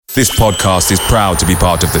This podcast is proud to be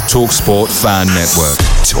part of the TalkSport Fan Network.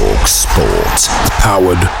 TalkSport.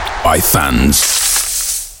 Powered by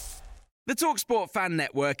fans. The TalkSport Fan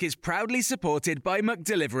Network is proudly supported by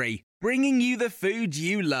McDelivery, bringing you the food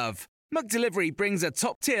you love. McDelivery brings a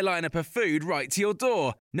top-tier lineup of food right to your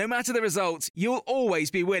door. No matter the result, you'll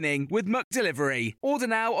always be winning with McDelivery. Order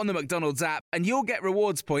now on the McDonald's app and you'll get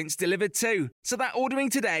rewards points delivered too. So that ordering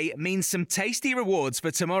today means some tasty rewards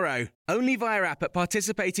for tomorrow. Only via app at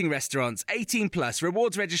participating restaurants. 18 plus.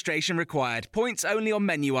 Rewards registration required. Points only on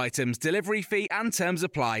menu items. Delivery fee and terms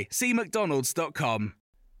apply. See mcdonalds.com.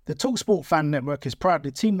 The TalkSport Fan Network is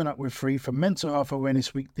proudly teaming up with Free for Mental Health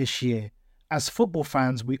Awareness Week this year. As football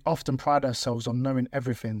fans, we often pride ourselves on knowing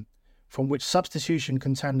everything, from which substitution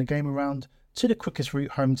can turn the game around to the quickest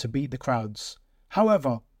route home to beat the crowds.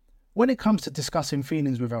 However, when it comes to discussing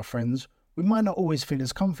feelings with our friends, we might not always feel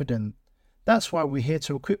as confident. That's why we're here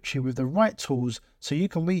to equip you with the right tools so you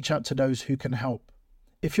can reach out to those who can help.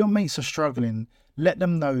 If your mates are struggling, let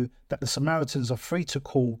them know that the Samaritans are free to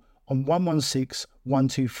call on 116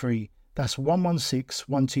 123. That's 116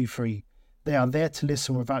 123. They are there to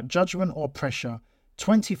listen without judgment or pressure,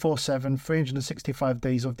 24/7, 365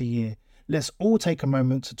 days of the year. Let's all take a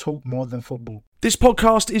moment to talk more than football. This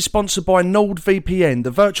podcast is sponsored by NordVPN, the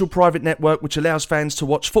virtual private network which allows fans to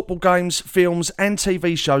watch football games, films and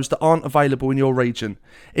TV shows that aren't available in your region.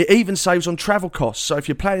 It even saves on travel costs, so if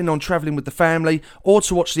you're planning on travelling with the family or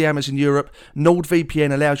to watch the Amas in Europe,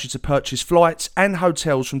 NordVPN allows you to purchase flights and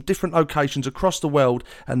hotels from different locations across the world,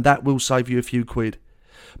 and that will save you a few quid.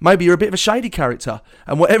 Maybe you're a bit of a shady character,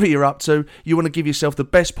 and whatever you're up to, you want to give yourself the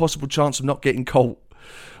best possible chance of not getting caught.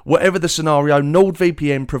 Whatever the scenario,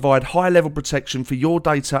 NordVPN provide high-level protection for your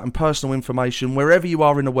data and personal information wherever you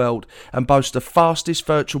are in the world and boast the fastest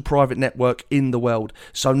virtual private network in the world,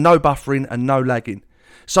 so no buffering and no lagging.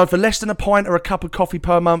 So for less than a pint or a cup of coffee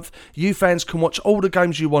per month, you fans can watch all the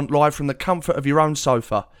games you want live from the comfort of your own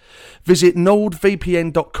sofa. Visit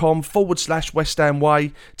nordvpn.com/West Ham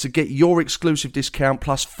Way to get your exclusive discount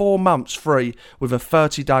plus 4 months free with a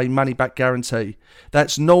 30-day money-back guarantee.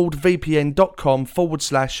 That's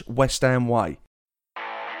nordvpn.com/West Ham Way.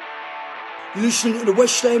 You're listening to the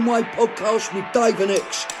West Ham Way podcast with Dave and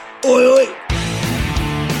X. Oi, oi!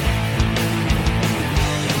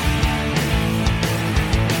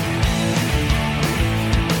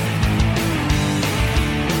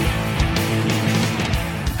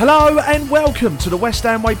 Hello and welcome to the West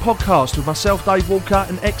Ham Way podcast with myself, Dave Walker,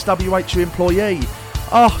 an ex-WHU employee.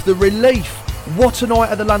 The relief. What a night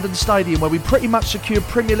at the London Stadium where we pretty much secured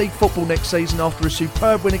Premier League football next season after a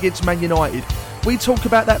superb win against Man United. We talk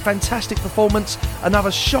about that fantastic performance, another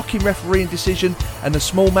shocking refereeing decision and the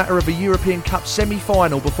small matter of a European Cup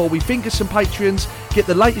semi-final before we finger some Patreons, get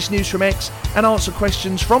the latest news from X and answer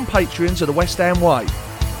questions from Patreons of the West Ham Way.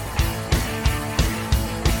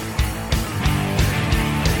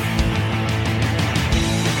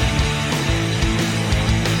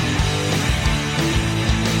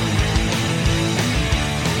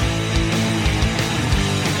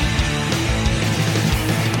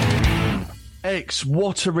 X,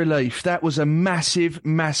 what a relief. That was a massive,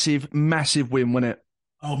 massive, massive win, wasn't it?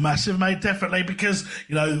 Oh, massive, mate, definitely, because,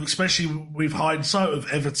 you know, especially with hindsight of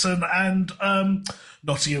Everton and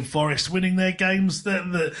Nottingham Forest winning their games,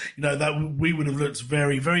 that we would have looked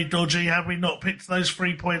very, very dodgy had we not picked those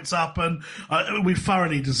 3 points up, and we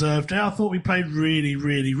thoroughly deserved it. I thought we played really,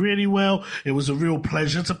 really, really well. It was a real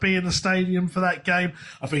pleasure to be in the stadium for that game.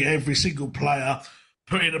 I think every single player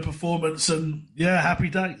put in a performance, and happy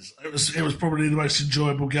days. It was probably the most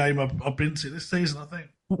enjoyable game I've been to this season, I think.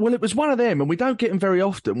 Well, it was one of them, and we don't get them very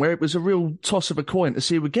often, where it was a real toss of a coin to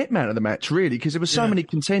see who would get man of the match, really, because there were so many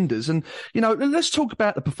contenders. And, you know, let's talk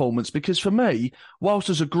about the performance, because for me, whilst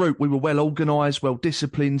as a group we were well organised, well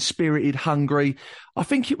disciplined, spirited, hungry, I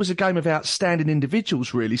think it was a game of outstanding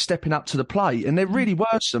individuals, really, stepping up to the plate. And there really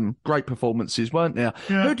were some great performances, weren't there?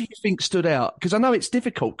 Yeah. Who do you think stood out? Because I know it's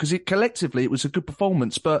difficult, because collectively it was a good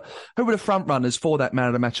performance, but who were the front runners for that man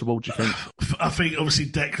of the match award, do you think? I think, obviously,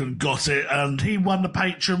 Declan got it, and he won the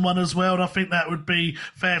Patreon one as well, and I think that would be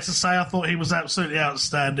fair to say. I thought he was absolutely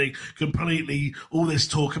outstanding, completely. All this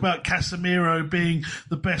talk about Casemiro being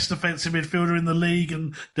the best defensive midfielder in the league,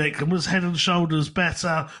 and Declan was head and shoulders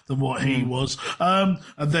better than what he was. And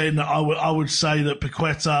then I would say that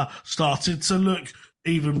Paqueta started to look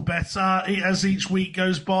even better as each week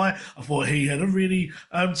goes by. I thought he had a really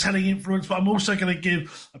telling influence, but I'm also going to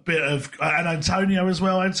give a bit of and Antonio as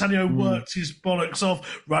well. Antonio worked his bollocks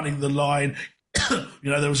off running the line,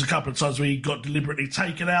 There was a couple of times where he got deliberately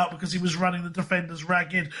taken out because he was running the defenders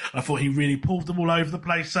ragged. I thought he really pulled them all over the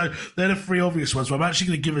place. So they're the three obvious ones. But I'm actually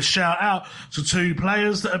going to give a shout out to two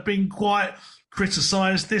players that have been quite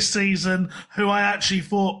criticised this season, who I actually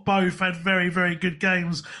thought both had very, very good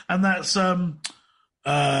games. And that's Kehrer.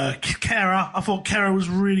 I thought Kehrer was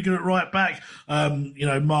really good at right back.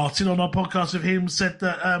 Martin on our podcast with him said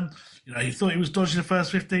that, he thought he was dodgy the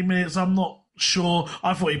first 15 minutes. I'm not sure.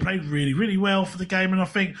 I thought he played really, really well for the game, and I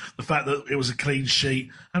think the fact that it was a clean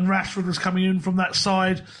sheet and Rashford was coming in from that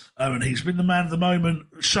side, and he's been the man of the moment,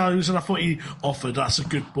 shows, and I thought he offered us a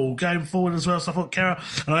good ball going forward as well. So I thought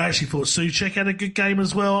Kehrer, and I actually thought Souček had a good game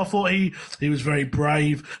as well. I thought he was very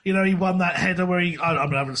brave. He won that header where I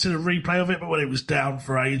haven't seen a replay of it, but when he was down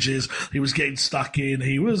for ages, he was getting stuck in.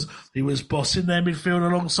 He was bossing their midfield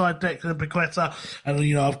alongside Declan and Paqueta,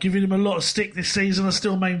 and I've given him a lot of stick this season. I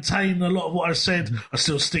still maintain a lot of what I said. I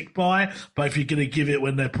still stick by, but if you're going to give it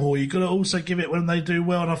when they're poor, you've got to also give it when they do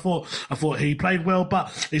well. And I thought he played well,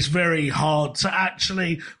 but it's very hard to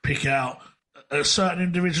actually pick out certain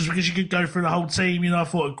individuals because you could go through the whole team. I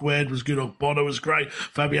thought Aguerd was good, Bono was great,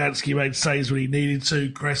 Fabianski made saves when he needed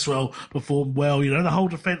to, Cresswell performed well. The whole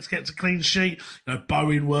defence gets a clean sheet.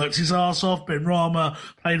 Bowen worked his arse off, Benrahma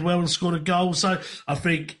played well and scored a goal. So I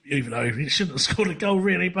think, even though he shouldn't have scored a goal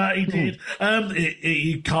really, but he did.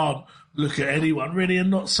 You can't look at anyone really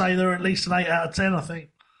and not say they're at least an 8 out of 10, I think.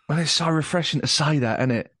 Well, it's so refreshing to say that,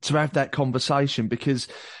 isn't it? To have that conversation because,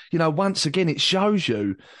 once again, it shows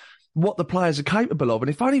you what the players are capable of. And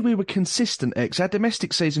if only we were consistent, our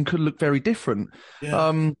domestic season could look very different.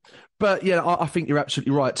 Yeah. But yeah, I think you're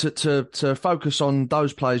absolutely right to focus on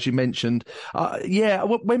those players you mentioned.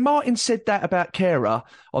 When Martin said that about Kehrer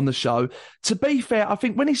on the show, to be fair, I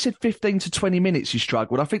think when he said 15 to 20 minutes he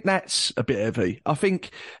struggled, I think that's a bit heavy. I think,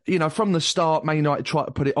 from the start, Man United tried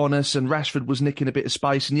to put it on us and Rashford was nicking a bit of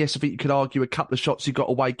space. And yes, I think you could argue a couple of shots he got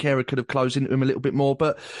away, Kehrer could have closed into him a little bit more.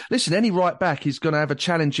 But listen, any right back is going to have a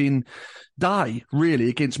challenging day, really,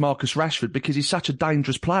 against Marcus Rashford because he's such a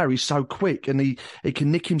dangerous player. He's so quick and he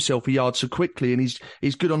can nick himself a yard so quickly, and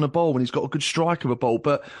he's good on the ball and he's got a good strike of a ball.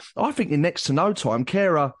 But I think in next to no time,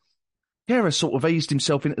 Kehrer sort of eased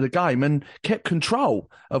himself into the game and kept control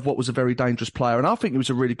of what was a very dangerous player. And I think it was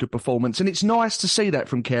a really good performance. And it's nice to see that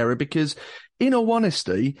from Kehrer because, in all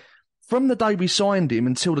honesty, from the day we signed him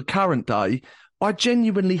until the current day, I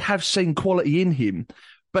genuinely have seen quality in him.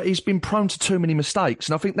 But he's been prone to too many mistakes.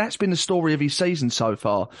 And I think that's been the story of his season so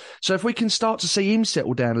far. So if we can start to see him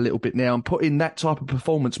settle down a little bit now and put in that type of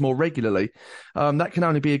performance more regularly, that can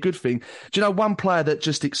only be a good thing. Do you know, one player that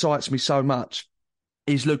just excites me so much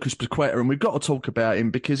is Lucas Paqueta, and we've got to talk about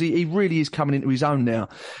him because he really is coming into his own now.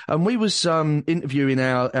 And we was interviewing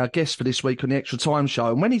our guest for this week on the Extra Time show,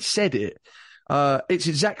 and when he said it, it's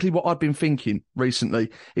exactly what I've been thinking recently,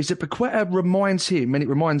 is that Paqueta reminds him, and it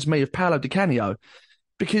reminds me of Paolo Di Canio.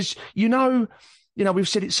 Because, we've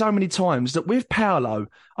said it so many times that with Paolo,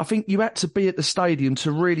 I think you had to be at the stadium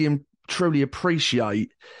to really and truly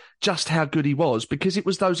appreciate just how good he was, because it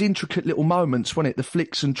was those intricate little moments, wasn't it? The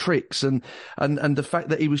flicks and tricks and the fact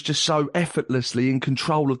that he was just so effortlessly in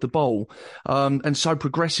control of the ball, and so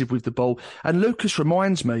progressive with the ball. And Lucas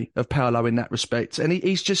reminds me of Paolo in that respect. And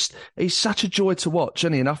he's such a joy to watch,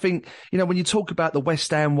 isn't he? And I think, when you talk about the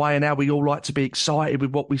West Ham way and how we all like to be excited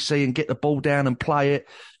with what we see and get the ball down and play it,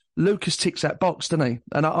 Lucas ticks that box, doesn't he?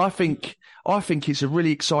 And I think it's a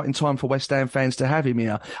really exciting time for West Ham fans to have him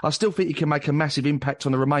here. I still think he can make a massive impact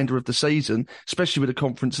on the remainder of the season, especially with the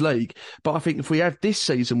Conference League. But I think if we have this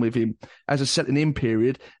season with him as a settling-in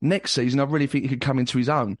period, next season I really think he could come into his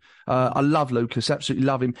own. I love Lucas, absolutely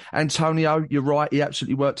love him. Antonio, you're right, he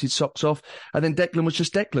absolutely worked his socks off. And then Declan was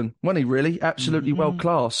just Declan, wasn't he, really? Absolutely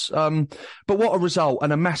world-class. But what a result,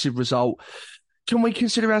 and a massive result. Can we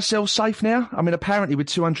consider ourselves safe now? I mean, apparently we're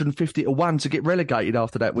 250 to 1 to get relegated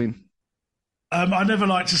after that win. I never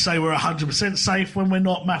like to say we're 100% safe when we're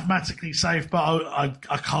not mathematically safe, but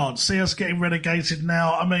I can't see us getting relegated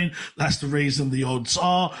now. I mean, that's the reason the odds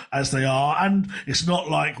are as they are. And it's not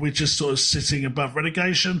like we're just sort of sitting above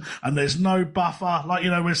relegation and there's no buffer. Like,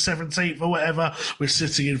 we're 17th or whatever. We're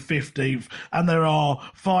sitting in 15th and there are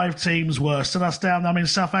 5 teams worse than us down. I mean,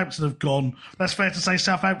 Southampton have gone. That's fair to say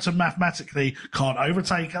Southampton mathematically can't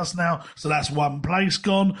overtake us now. So that's one place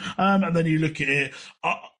gone. And then you look at it.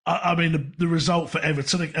 I mean, the result for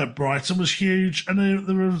Everton at Brighton was huge, and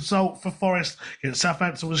the result for Forest against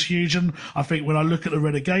Southampton was huge. And I think when I look at the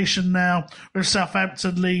relegation now, with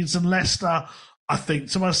Southampton, Leeds and Leicester, I think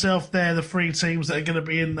to myself, they're the 3 teams that are going to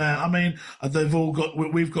be in there. I mean,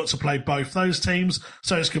 we've got to play both those teams,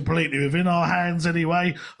 so it's completely within our hands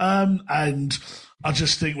anyway. And I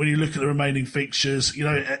just think when you look at the remaining fixtures,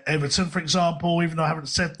 Everton, for example, even though I haven't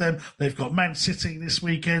said them, they've got Man City this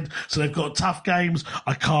weekend, so they've got tough games.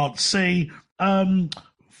 I can't see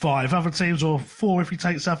 5 other teams, or 4 if you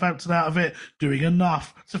take Southampton out of it, doing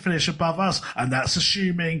enough to finish above us, and that's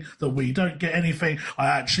assuming that we don't get anything. I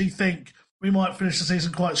actually think we might finish the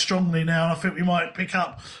season quite strongly now, and I think we might pick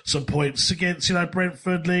up some points against,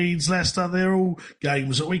 Brentford, Leeds, Leicester. They're all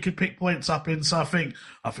games that we could pick points up in, so I think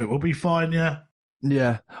we'll be fine, yeah.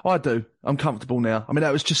 Yeah, I do. I'm comfortable now. I mean,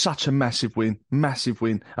 that was just such a massive win. And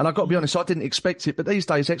I've got to be honest, I didn't expect it. But these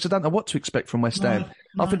days, I don't know what to expect from West Ham.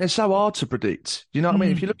 No. I think they're so hard to predict. You know what I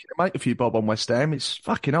mean? If you're looking to make a few bob on West Ham, it's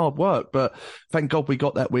fucking hard work. But thank God we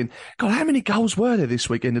got that win. God, how many goals were there this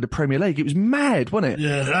weekend in the Premier League? It was mad, wasn't it?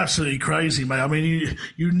 Yeah, absolutely crazy, mate. I mean,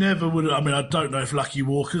 you never would. I mean, I don't know if Lucky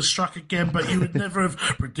Walker's struck again, but you would never have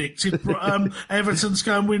predicted Everton's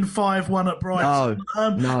going to win 5-1 at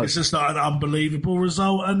Brighton. No. It's just like an unbelievable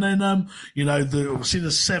result. And then, obviously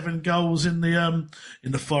the 7 goals in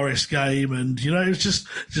the Forest game, and it was just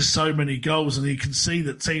so many goals, and you can see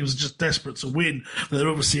that teams are just desperate to win. They're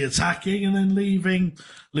obviously attacking and then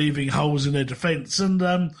leaving holes in their defence, and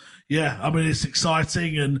it's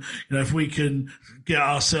exciting, and if we can get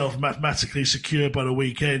ourselves mathematically secure by the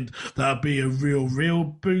weekend, that'll be a real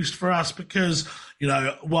boost for us, because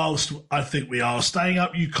whilst I think we are staying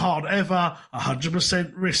up, you can't ever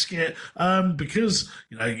 100% risk it, because,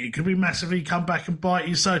 it could be massively come back and bite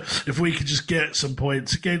you. So if we could just get some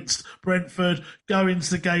points against Brentford, go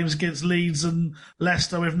into the games against Leeds and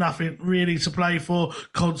Leicester with nothing really to play for,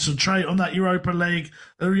 concentrate on that Europa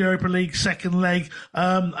League second leg,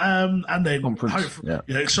 and then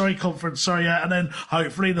conference, conference, and then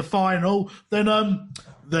hopefully the final,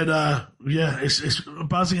 it's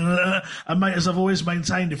buzzing. And mate, as I've always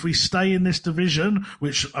maintained, if we stay in this division,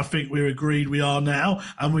 which I think we're agreed we are now,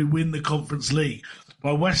 and we win the Conference League,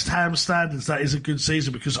 by West Ham standards, that is a good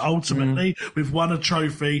season, because ultimately we've won a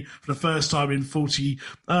trophy for the first time in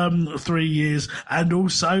 43 years, and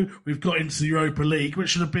also we've got into the Europa League, which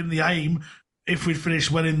should have been the aim if we finish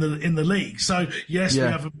well in the league. So we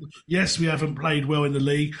haven't played well in the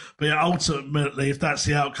league, but ultimately, if that's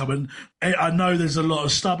the outcome, and I know there's a lot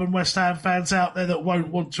of stubborn West Ham fans out there that won't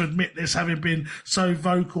want to admit this, having been so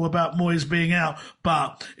vocal about Moyes being out,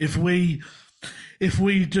 but if we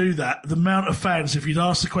do that, the amount of fans, if you'd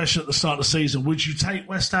asked the question at the start of the season, would you take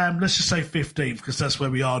West Ham, let's just say 15th, because that's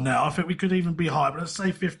where we are now. I think we could even be higher, but let's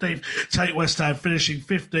say 15th, take West Ham finishing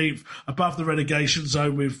 15th above the relegation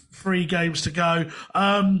zone with 3 games to go,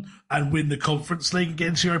 and win the Conference League and get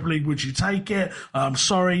into Europa League, would you take it?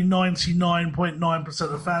 Sorry,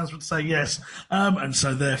 99.9% of fans would say yes. And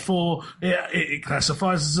so therefore it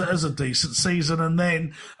classifies as a decent season. And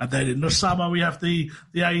then in the summer we have the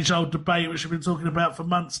age-old debate, which we've been talking about for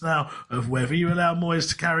months now, of whether you allow Moyes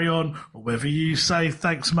to carry on or whether you say,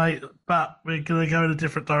 thanks, mate, but we're going to go in a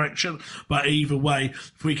different direction. But either way,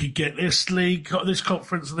 if we could get this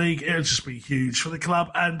Conference League, it would just be huge for the club.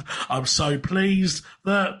 And I'm so pleased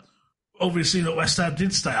that obviously that West Ham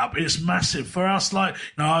did stay up. It's massive for us.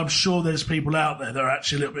 I'm sure there's people out there that are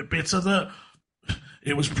actually a little bit bitter that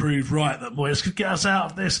it was proved right that Moyes could get us out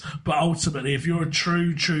of this. But ultimately, if you're a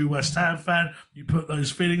true West Ham fan, you put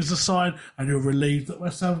those feelings aside and you're relieved that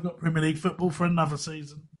West Ham have got Premier League football for another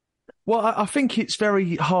season. Well, I think it's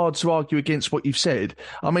very hard to argue against what you've said.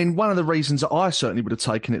 I mean, one of the reasons that I certainly would have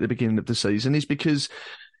taken it at the beginning of the season is because,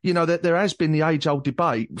 that there has been the age-old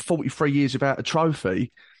debate, 43 years without a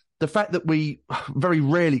trophy. The fact that we very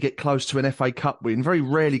rarely get close to an FA Cup win, very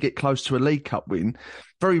rarely get close to a League Cup win,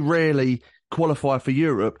 very rarely qualify for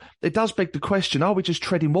Europe, it does beg the question, are we just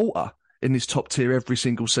treading water in this top tier every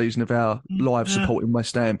single season of our lives supporting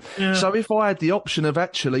West Ham? Yeah. So if I had the option of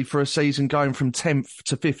actually for a season going from 10th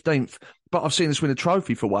to 15th, but I've seen us win a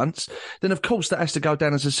trophy for once, then of course that has to go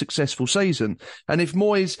down as a successful season. And if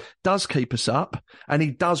Moyes does keep us up and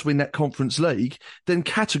he does win that Conference League, then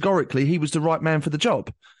categorically he was the right man for the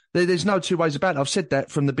job. There's no two ways about it. I've said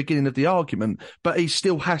that from the beginning of the argument, but he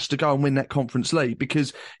still has to go and win that Conference League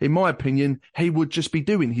because, in my opinion, he would just be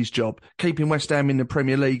doing his job. Keeping West Ham in the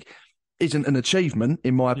Premier League isn't an achievement,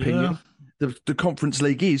 in my opinion. Yeah. The Conference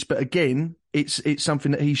League is, but again, it's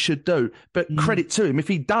something that he should do. But credit to him, if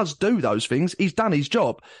he does do those things, he's done his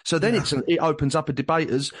job. So then it opens up a debate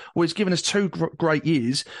as, well, he's given us 2 great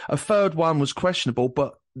years. A third one was questionable,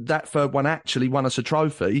 but that third one actually won us a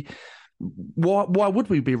trophy. why would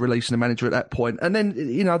we be releasing a manager at that point? And then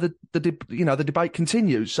the debate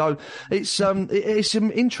continues. So it's some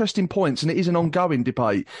interesting points, and it is an ongoing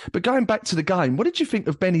debate. But going back to the game, what did you think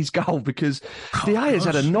of Benny's goal? Because De Gea's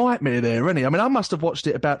had a nightmare there, hasn't he? I mean, I must have watched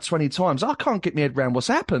it about 20 times. I can't get my head around what's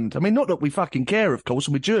happened. I mean, not that we fucking care, of course,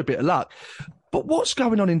 and we do a bit of luck, but what's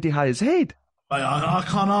going on in De Gea's head? I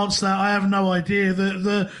can't answer that. I have no idea.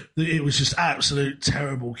 It was just absolute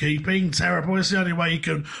terrible keeping. Terrible. It's the only way you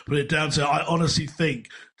can put it down to. I honestly think,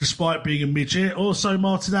 despite being a midget, also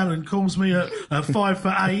Martin Allen calls me at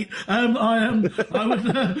 5'8". I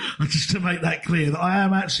would just to make that clear that I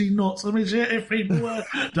am actually not a midget. If people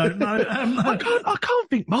don't know, I can't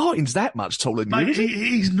think Martin's that much taller than you.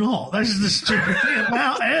 He's not. This is the stupid thing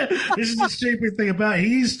about it. This is the stupid thing about it.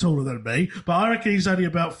 He is taller than me, but I reckon he's only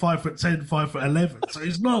about 5'10", 5'11". So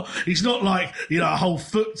he's not like a whole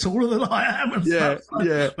foot taller than I am. And stuff.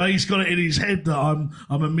 But he's got it in his head that I'm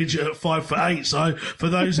a midget at 5'8". So for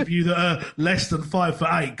those of you that are less than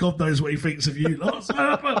 5'8", God knows what he thinks of you lot. So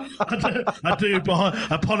I do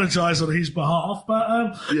apologise on his behalf, but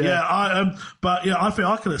I think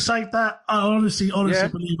I could have saved that. I honestly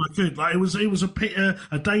believe I could. Like it was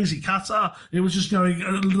a daisy cutter. It was just going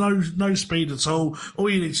no speed at all. All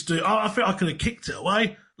you need to do, I think I could have kicked it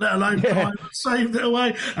away, let alone saved it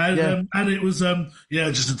away. And it was,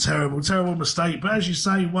 just a terrible, terrible mistake. But as you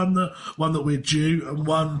say, one that we're due and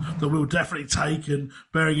one that we'll definitely take. And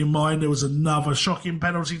bearing in mind, there was another shocking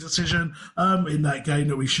penalty decision, in that game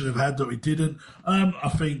that we should have had that we didn't. I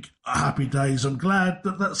think happy days. I'm glad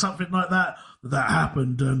that something like that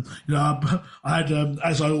happened. I had,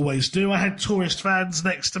 as I always do, I had tourist fans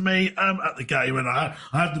next to me, at the game, and I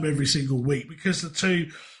had them every single week because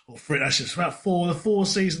the four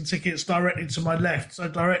season tickets directly to my left, so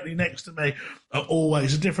directly next to me, are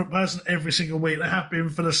always a different person every single week. They have been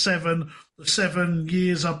for the seven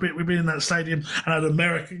years we've been in that stadium. And I had an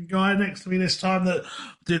American guy next to me this time and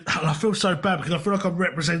I feel so bad because I feel like I'm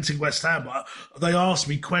representing West Ham. They asked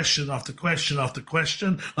me question after question after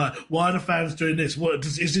question, like, why are the fans doing this?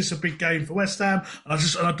 Is this a big game for West Ham? And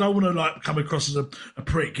I don't want to come across as a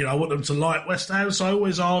prick. I want them to like West Ham, so I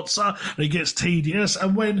always answer, and it gets tedious.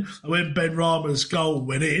 And when Ben Rama's goal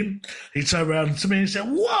went in, he turned around to me and said,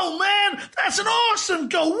 "Whoa, man, that's an awesome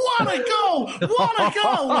goal! What a goal! What a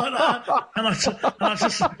goal!" Like that. And I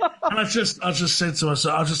just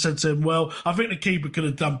said to him, well, I think the keeper could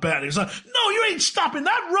have done better. He was like, "No, you ain't stopping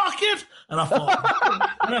that rocket." And I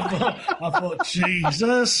thought,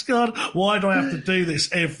 Jesus God, why do I have to do this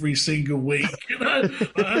every single week?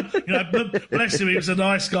 But bless him, he was a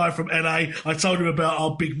nice guy from LA. I told him about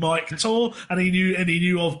our Big Mike tour, and he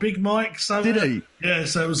knew of Big Mike. So did he? Yeah,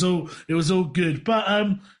 so it was all good. But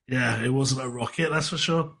it wasn't a rocket, that's for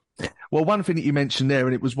sure. Well, one thing that you mentioned there,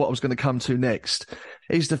 and it was what I was going to come to next,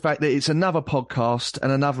 is the fact that it's another podcast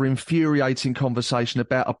and another infuriating conversation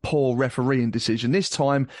about a poor refereeing decision. This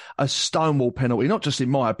time, a Stonewall penalty, not just in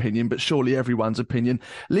my opinion, but surely everyone's opinion.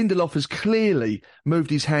 Lindelof has clearly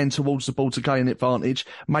moved his hand towards the ball to gain an advantage,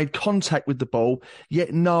 made contact with the ball,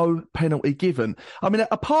 yet no penalty given. I mean,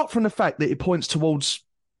 apart from the fact that it points towards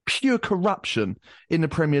pure corruption in the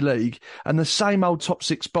Premier League and the same old top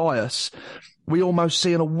six bias we almost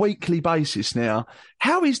see on a weekly basis now,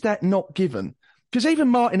 how is that not given? Because even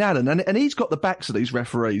Martin Allen, and he's got the backs of these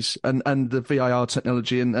referees and the VAR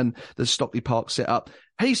technology and the Stockley Park setup,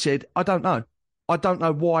 he said, I don't know. I don't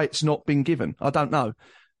know why it's not been given. I don't know.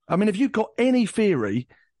 I mean, have you got any theory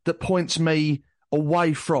that points me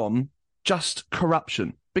away from just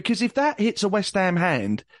corruption? Because if that hits a West Ham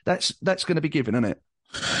hand, that's going to be given, isn't it?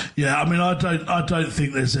 Yeah, I mean, I don't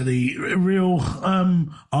think there's any real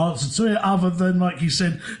answer to it other than, like you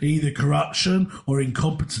said, either corruption or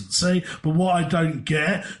incompetency. But what I don't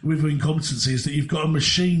get with incompetency is that you've got a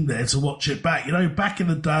machine there to watch it back. Back in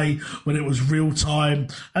the day when it was real time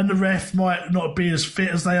and the ref might not be as fit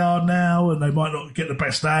as they are now and they might not get the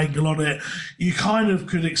best angle on it, you kind of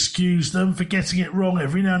could excuse them for getting it wrong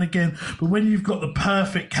every now and again. But when you've got the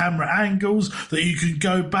perfect camera angles that you can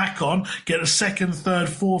go back on, get a second, third,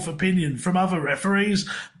 fourth opinion from other referees,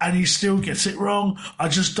 and he still gets it wrong, I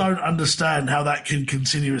just don't understand how that can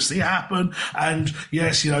continuously happen. And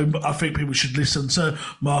yes, I think people should listen to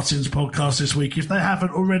Martin's podcast this week if they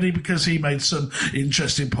haven't already, because he made some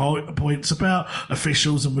interesting points about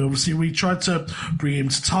officials, and we tried to bring him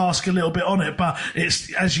to task a little bit on it. But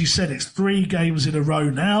it's, as you said, it's 3 games in a row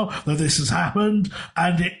now that this has happened,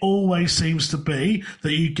 and it always seems to be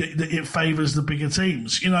that it favours the bigger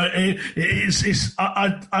teams.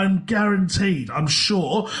 I'm guaranteed, I'm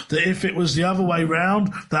sure that if it was the other way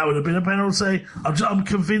round, that would have been a penalty. I'm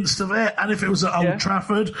convinced of it. And if it was at Old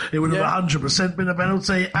Trafford, it would have 100% been a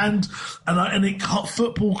penalty. And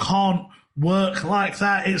football can't work like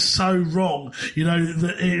that. It's so wrong.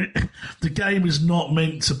 The game is not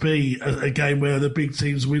meant to be a game where the big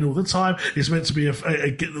teams win all the time. It's meant to be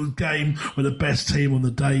a game where the best team on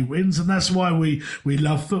the day wins, and that's why we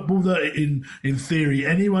love football. That in theory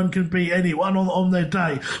anyone can beat anyone on their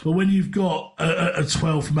day, but when you've got a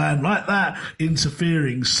 12th man like that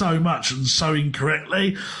interfering so much and so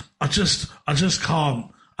incorrectly, I just can't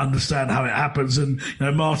understand how it happens. And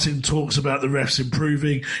Martin talks about the refs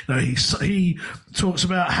improving. He talks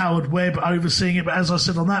about Howard Webb overseeing it, but as I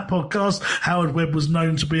said on that podcast, Howard Webb was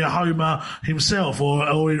known to be a homer himself,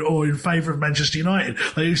 or in favour of Manchester United.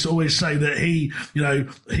 They used to always say that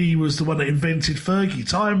he was the one that invented Fergie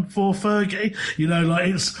time for Fergie.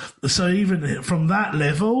 So even from that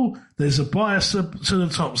level, there's a bias to the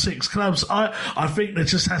top six clubs. I think there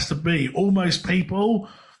just has to be almost people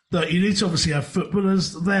that you need to obviously have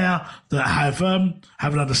footballers there that have an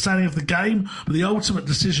understanding of the game, but the ultimate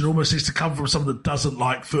decision almost needs to come from someone that doesn't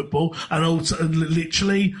like football and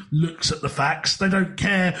literally looks at the facts. They don't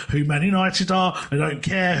care who Man United are. They don't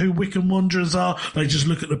care who Wycombe Wanderers are. They just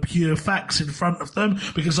look at the pure facts in front of them,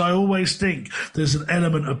 because I always think there's an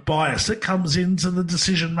element of bias that comes into the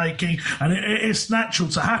decision making, and it's natural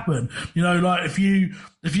to happen. Like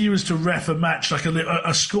if you was to ref a match, like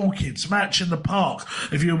a school kids match in the park,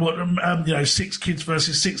 if you were 6 kids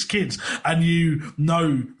versus 6 kids, and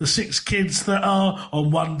the 6 kids that are on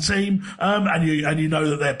one team, and you know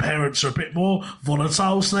that their parents are a bit more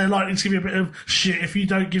volatile, so they're likely to give you a bit of shit if you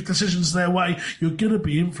don't give decisions their way. You're going to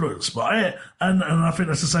be influenced by it, and I think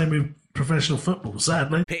that's the same with professional football,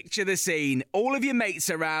 sadly. Picture the scene. All of your mates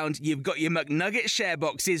around, you've got your McNugget share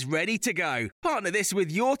boxes ready to go. Partner this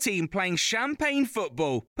with your team playing champagne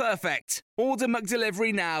football. Perfect. Order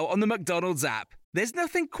McDelivery now on the McDonald's app. There's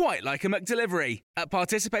nothing quite like a McDelivery. At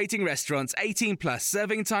participating restaurants, 18 plus,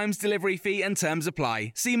 serving times, delivery fee and terms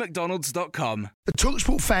apply. See mcdonalds.com. The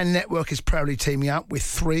TalkSport Fan Network is proudly teaming up with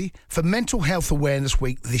 3 for Mental Health Awareness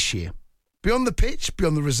Week this year. Beyond the pitch,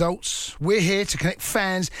 beyond the results, we're here to connect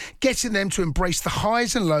fans, getting them to embrace the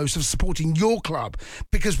highs and lows of supporting your club,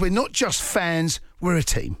 because we're not just fans, we're a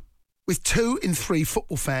team. With 2 in 3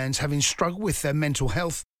 football fans having struggled with their mental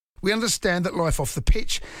health, we understand that life off the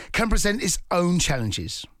pitch can present its own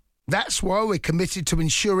challenges. That's why we're committed to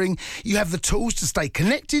ensuring you have the tools to stay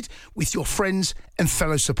connected with your friends and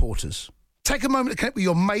fellow supporters. Take a moment to connect with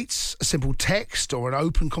your mates. A simple text or an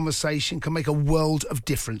open conversation can make a world of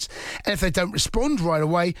difference. And if they don't respond right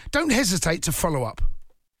away, don't hesitate to follow up.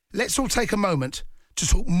 Let's all take a moment to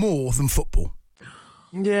talk more than football.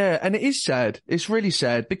 Yeah, and it is sad. It's really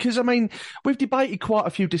sad because, we've debated quite a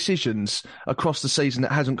few decisions across the season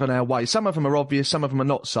that hasn't gone our way. Some of them are obvious, some of them are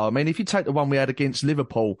not so. If you take the one we had against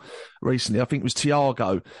Liverpool recently, I think it was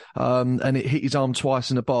Thiago, and it hit his arm twice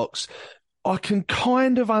in the box. I can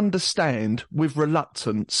kind of understand with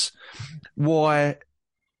reluctance why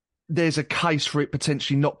there's a case for it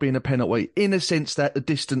potentially not being a penalty, in a sense that the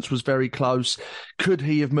distance was very close. Could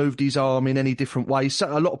he have moved his arm in any different way?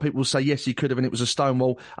 So a lot of people will say, yes, he could have, and it was a stone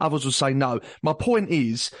wall. Others will say no. My point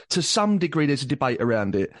is, to some degree, there's a debate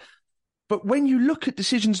around it. But when you look at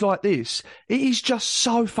decisions like this, it is just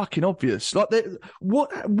so fucking obvious. Like,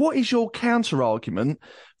 what is your counter-argument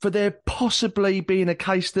for there possibly being a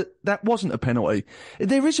case that wasn't a penalty?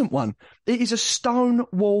 There isn't one. It is a stone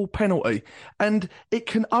wall penalty. And it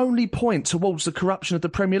can only point towards the corruption of the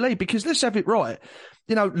Premier League, because let's have it right.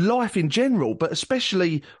 Life in general, but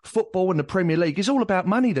especially football and the Premier League, is all about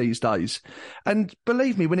money these days. And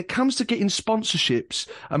believe me, when it comes to getting sponsorships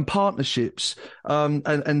and partnerships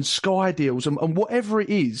and Sky deals and whatever it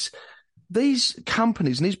is, these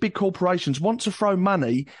companies and these big corporations want to throw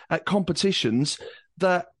money at competitions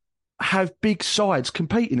that have big sides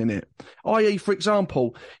competing in it. I.e., for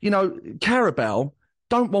example, Carabao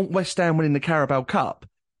don't want West Ham winning the Carabao Cup.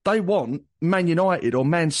 They want Man United or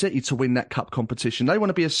Man City to win that cup competition. They want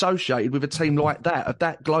to be associated with a team like that, of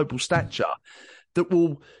that global stature, that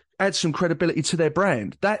will add some credibility to their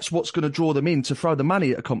brand. That's what's going to draw them in to throw the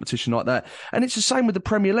money at a competition like that. And it's the same with the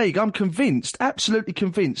Premier League. I'm convinced, absolutely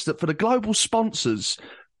convinced, that for the global sponsors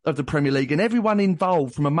of the Premier League and everyone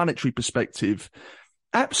involved from a monetary perspective,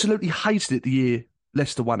 absolutely hated it the year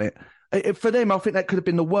Leicester won it. For them, I think that could have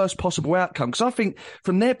been the worst possible outcome, because I think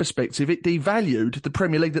from their perspective, it devalued the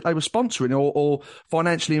Premier League that they were sponsoring or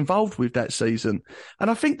financially involved with that season.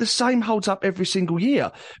 And I think the same holds up every single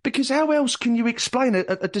year, because how else can you explain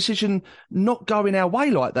a decision not going our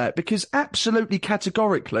way like that? Because absolutely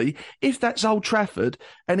categorically, if that's Old Trafford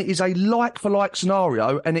and it is a like-for-like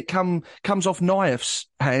scenario and it comes off Naif's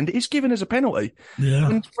hand, it's given as a penalty. Yeah.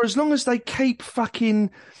 And for as long as they keep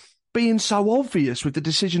fucking being so obvious with the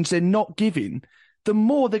decisions they're not giving, the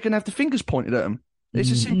more they're going to have the fingers pointed at them. It's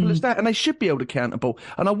as simple as that. And they should be held accountable.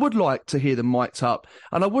 And I would like to hear them mic'd up.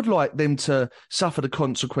 And I would like them to suffer the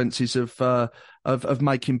consequences of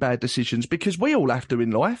making bad decisions, because we all have to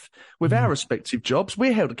in life with our respective jobs.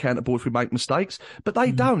 We're held accountable if we make mistakes, but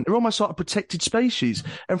they don't. They're almost like a protected species.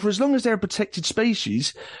 And for as long as they're a protected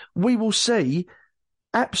species, we will see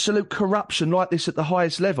absolute corruption like this at the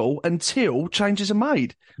highest level until changes are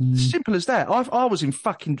made. Simple as that. I was in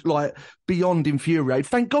fucking beyond infuriated.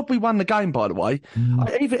 Thank God we won the game, by the way.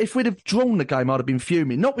 Even if we'd have drawn the game, I'd have been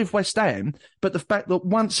fuming. Not with West Ham, but the fact that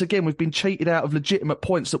once again we've been cheated out of legitimate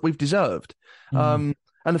points that we've deserved. And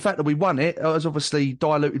the fact that we won it has obviously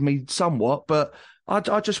diluted me somewhat, but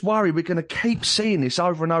I just worry we're going to keep seeing this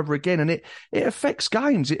over and over again, and it affects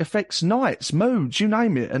games, it affects nights, moods, you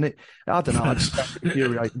name it, and I don't know, I just find it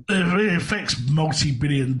infuriating. It affects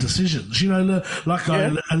multi-billion decisions,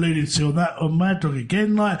 I alluded to on Mad Dog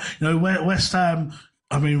again, West Ham.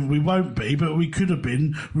 I mean, we won't be, but we could have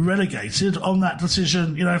been relegated on that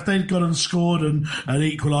decision. If they'd gone and scored an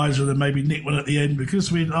equaliser and maybe nicked one at the end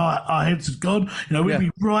because our heads had gone, we'd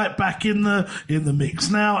be right back in the mix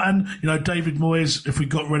now. And, David Moyes, if we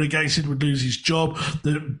got relegated, would lose his job.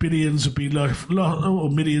 The billions would be lost, or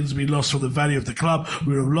millions would be lost from the value of the club.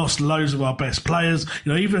 We would have lost loads of our best players.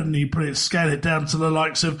 Even you scale it down to the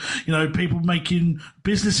likes of, people making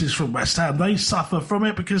businesses from West Ham. They suffer from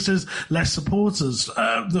it because there's less supporters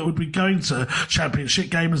that would be going to Championship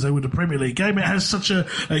game as they would a Premier League game. It has such a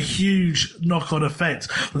huge knock-on effect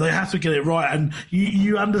that they have to get it right. And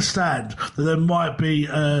you understand that there might be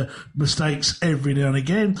mistakes every now and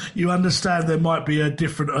again. You understand there might be a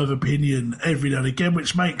difference of opinion every now and again,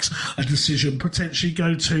 which makes a decision potentially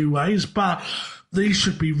go two ways. But these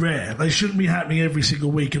should be rare. They shouldn't be happening every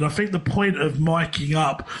single week. And I think the point of miking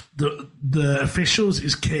up the officials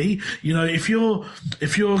is key. If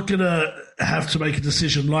you're gonna have to make a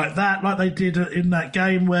decision like that, like they did in that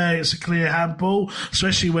game where it's a clear handball,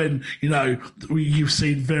 especially when, you've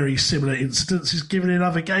seen very similar incidences given in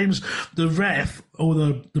other games, the ref or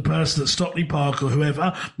the person at Stockley Park or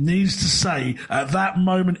whoever needs to say at that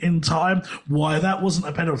moment in time why that wasn't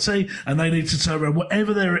a penalty, and they need to turn around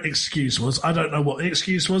whatever their excuse was. I don't know what the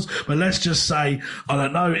excuse was, but let's just say, I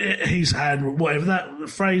don't know, his hand, whatever that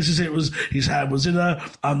phrase is, it was his hand was in I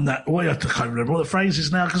can't remember what the phrase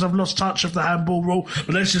is now because I've lost touch of the handball rule,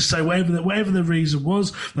 but let's just say whatever the reason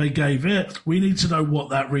was they gave it, we need to know what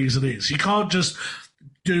that reason is. You can't just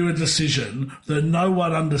do a decision that no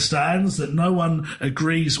one understands, that no one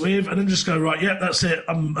agrees with, and then just go, right, yep, that's it,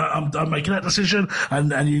 I'm making that decision,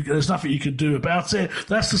 and there's nothing you can do about it.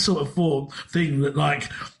 That's the sort of thing that,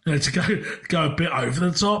 to go a bit over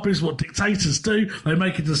the top is what dictators do. They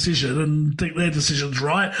make a decision and think their decision's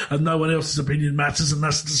right, and no one else's opinion matters, and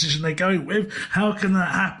that's the decision they're going with. How can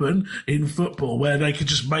that happen in football, where they could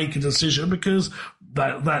just make a decision because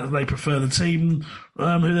that they prefer the team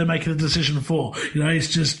who they're making a decision for? It's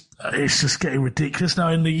just getting ridiculous now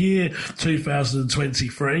in the year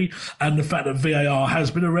 2023, and the fact that VAR has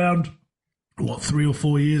been around 3 or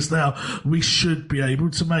 4 years now, we should be able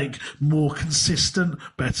to make more consistent,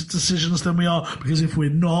 better decisions than we are, because if we're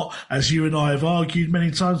not, as you and I have argued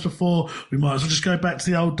many times before, we might as well just go back to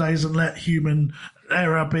the old days and let human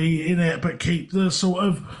error be in it, but keep the sort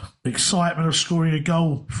of excitement of scoring a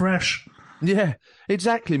goal fresh. Yeah,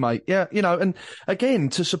 exactly, mate. Yeah, and again,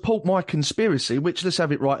 to support my conspiracy, which, let's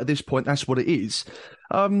have it right at this point, that's what it is.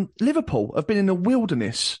 Liverpool have been in the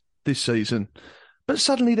wilderness this season, but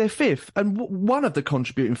suddenly they're fifth. And one of the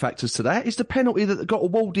contributing factors to that is the penalty that got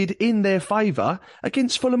awarded in their favour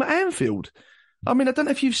against Fulham at Anfield. I mean, I don't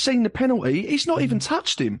know if you've seen the penalty. He's not even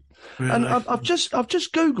touched him. Really? And I've just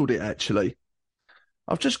Googled it, actually.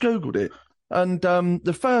 I've just Googled it. And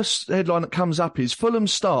the first headline that comes up is Fulham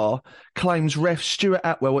Star claims ref Stuart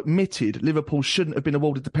Atwell admitted Liverpool shouldn't have been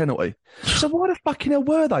awarded the penalty. So why the fucking hell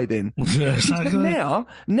were they then? Yeah, exactly.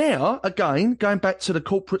 Now, again, going back to the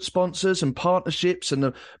corporate sponsors and partnerships and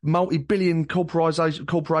the multi-billion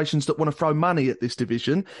corporations that want to throw money at this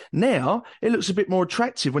division, now it looks a bit more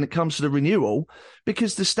attractive when it comes to the renewal,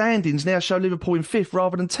 because the standings now show Liverpool in 5th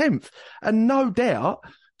rather than 10th. And no doubt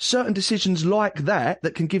certain decisions like that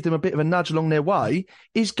can give them a bit of a nudge along their way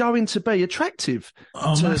is going to be attractive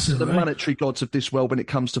to the monetary gods of this world when it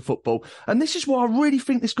comes to football. And this is why I really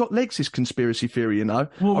think this got legs, this conspiracy theory, you know.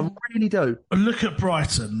 Well, I really do. Look at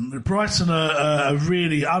Brighton. Brighton are a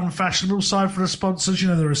really unfashionable side for the sponsors. You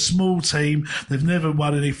know, they're a small team. They've never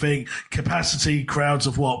won anything. Capacity crowds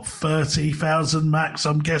of 30,000 max,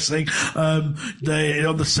 I'm guessing. They're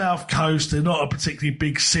on the south coast. They're not a particularly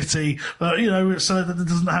big city, you know, so that it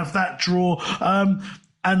doesn't have that draw.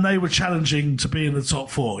 And they were challenging to be in the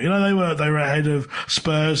top four. You know, they were ahead of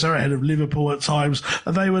Spurs, they were ahead of Liverpool at times,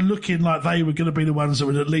 and they were looking like they were going to be the ones that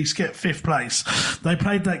would at least get fifth place. They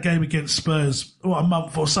played that game against Spurs, a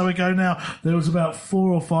month or so ago now. There was about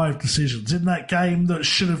 4 or 5 decisions in that game that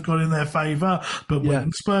should have gone in their favour, but went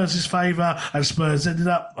in Spurs' favour, and Spurs ended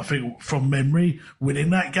up, I think, from memory,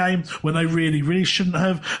 winning that game when they really, really shouldn't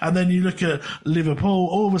have. And then you look at Liverpool,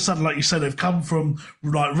 all of a sudden, like you said, they've come from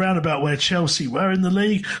like round about where Chelsea were in the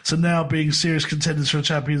league to now being serious contenders for a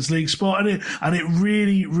Champions League spot, and it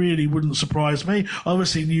really, really wouldn't surprise me.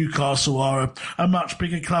 Obviously, Newcastle are a much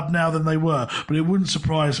bigger club now than they were, but it wouldn't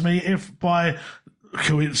surprise me if by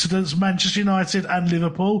coincidence Manchester United and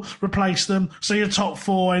Liverpool replace them, so your top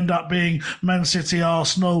 4 end up being Man City,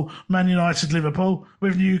 Arsenal, Man United, Liverpool,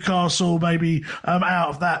 with Newcastle maybe out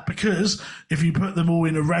of that, because if you put them all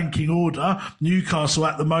in a ranking order, Newcastle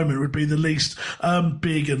at the moment would be the least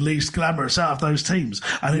big and least glamorous out of those teams,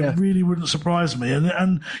 and it really wouldn't surprise me.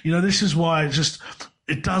 And you know, this is why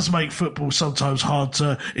it does make football sometimes hard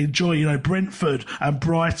to enjoy. You know, Brentford and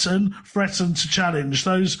Brighton threaten to challenge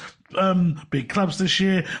those big clubs this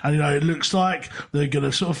year, and you know, it looks like they're going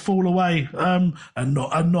to sort of fall away and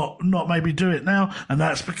not maybe do it now, and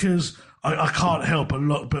that's because I can't help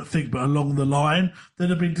but think along the line there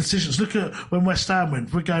have been decisions. Look at when West Ham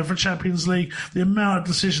went, we're going for Champions League, the amount of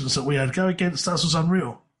decisions that we had go against us was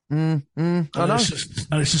unreal. I know.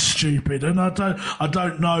 It's just stupid, and I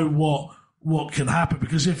don't know what can happen,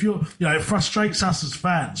 because if you're, you know, it frustrates us as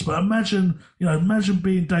fans, but imagine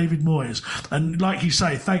being David Moyes, and like you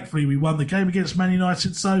say, thankfully we won the game against Man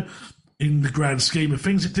United, so in the grand scheme of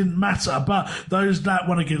things, it didn't matter. But that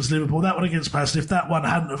one against Liverpool, that one against Palace, if that one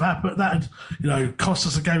hadn't have happened, that had, you know, cost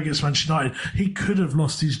us a game against Manchester United. He could have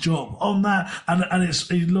lost his job on that, and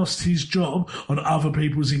he lost his job on other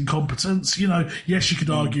people's incompetence. You know, yes, you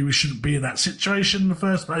could argue we shouldn't be in that situation in the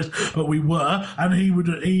first place, but we were, and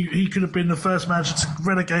he could have been the first manager to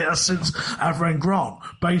relegate us since Avram Grant,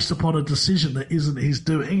 based upon a decision that isn't his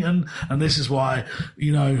doing, and this is why,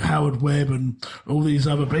 you know, Howard Webb and all these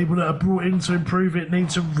other people that are brought in to improve it need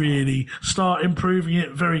to really start improving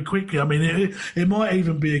it very quickly. I mean, it might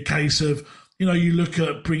even be a case of, you know, you look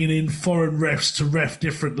at bringing in foreign refs to ref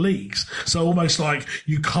different leagues. So almost like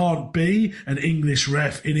you can't be an English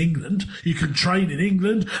ref in England. You can train in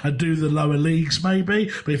England and do the lower leagues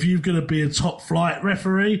maybe, but if you're going to be a top flight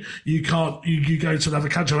referee, you can't, you go to another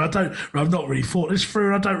country. I've not really thought this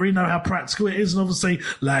through, and I don't really know how practical it is, and obviously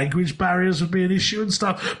language barriers would be an issue and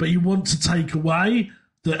stuff, but you want to take away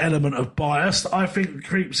the element of bias that I think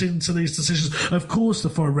creeps into these decisions. Of course, the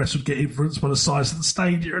foreign refs would get influenced by the size of the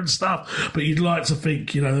stadium and stuff, but you'd like to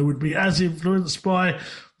think, you know, they would be as influenced by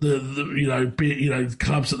the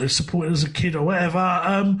clubs that they've supported as a kid or whatever,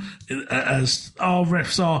 as our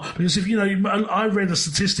refs are. Because if, you know, I read a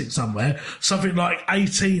statistic somewhere, something like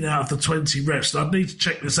 18 out of the 20 refs, and I'd need to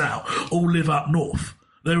check this out, all live up north.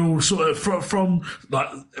 They're all sort of from like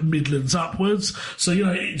Midlands upwards. So, you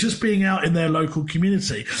know, just being out in their local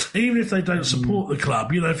community, even if they don't support the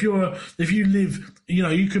club, you know, if you live, you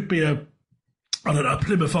know, you could be a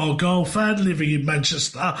Plymouth Argyle fan living in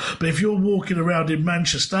Manchester, but if you're walking around in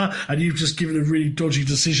Manchester and you've just given a really dodgy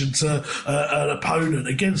decision to an opponent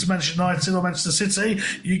against Manchester United or Manchester City,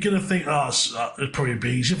 you're going to think, it'd probably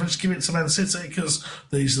be easier if I just give it to Man City because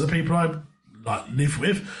these are the people I live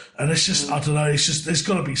with. And it's just, I don't know, it's just, there's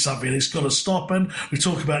got to be something, it's got to stop, and we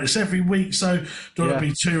talk about this every week, so don't want to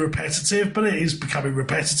be too repetitive, but it is becoming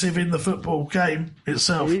repetitive in the football game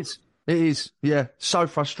itself. It is, yeah, so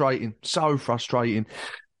frustrating.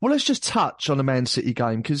 Well, let's just touch on the Man City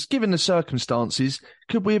game, because given the circumstances,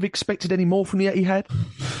 could we have expected any more from the Etihad?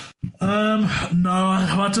 No,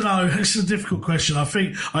 I don't know. It's a difficult question. I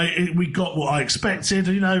think we got what I expected.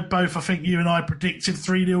 You know, both, I think you and I predicted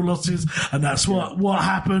 3-0 losses, and that's what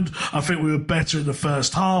happened. I think we were better in the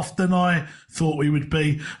first half than I thought we would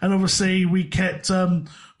be. And obviously we kept a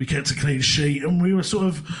clean sheet, and we were sort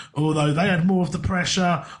of, although they had more of the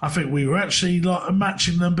pressure, I think we were actually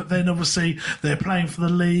matching them, but then obviously they're playing for the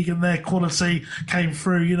league and their quality came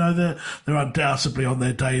through. You know, they're undoubtedly on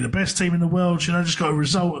their day the best team in the world. You know, just got a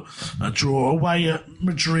result a draw away at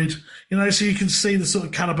Madrid. You know, so you can see the sort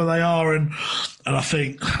of calibre they are. And I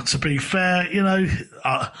think, to be fair, you know,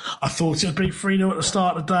 I thought it would be 3-0 at the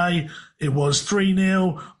start of the day. It was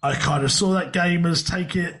 3-0. I kind of saw that game as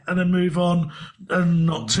take it and then move on and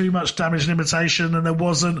not too much damage and imitation. And there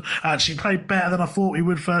wasn't. Actually played better than I thought we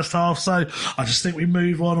would first half. So I just think we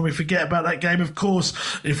move on and we forget about that game. Of course,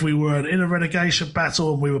 if we were in a relegation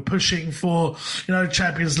battle and we were pushing for, you know,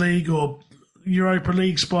 Champions League or Europa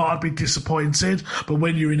League spot, I'd be disappointed. But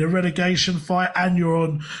when you're in a relegation fight and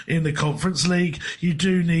you're in the Conference League, you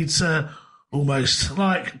do need to almost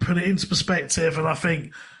like put it into perspective. And I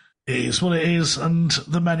think it is what it is, and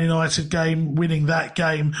the Man United game, winning that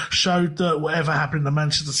game, showed that whatever happened in the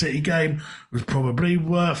Manchester City game was probably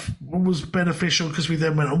was beneficial, because we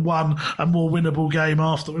then went and won a more winnable game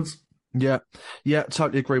afterwards. Yeah,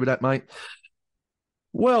 totally agree with that, mate.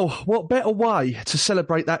 Well, what better way to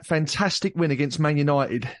celebrate that fantastic win against Man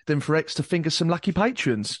United than for X to finger some lucky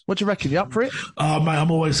patrons? What do you reckon? You up for it? Oh, mate,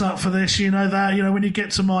 I'm always up for this. You know that. You know, when you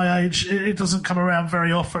get to my age, it doesn't come around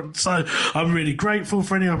very often. So I'm really grateful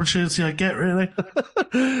for any opportunity I get, really.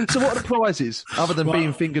 So what are the prizes, other than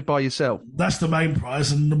being fingered by yourself? That's the main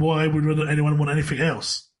prize, and why would anyone want anything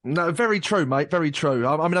else? No, very true, mate. Very true.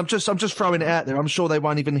 I mean, I'm just throwing it out there. I'm sure they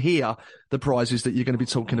won't even hear the prizes that you're going to be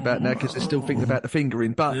talking about now, because they're still thinking about the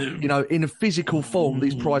fingering. But, you know, in a physical form,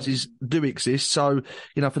 these prizes do exist. So,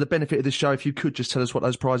 you know, for the benefit of the show, if you could just tell us what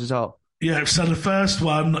those prizes are. Yeah, so the first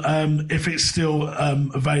one, if it's still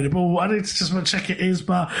available, I need to just check it is,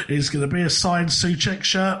 but it's going to be a signed Souček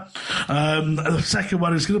shirt. The second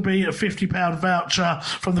one is going to be a £50 voucher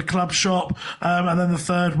from the club shop. And then the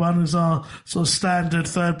third one is our sort of standard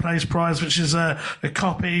third place prize, which is a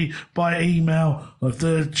copy by email of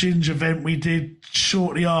the Ginge event we did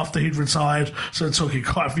shortly after he'd retired. So we're talking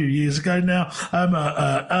quite a few years ago now.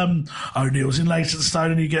 O'Neill's in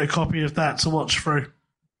Leytonstone, and you get a copy of that to watch through.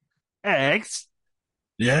 X?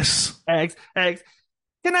 Yes? X.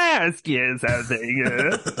 Can I ask you something?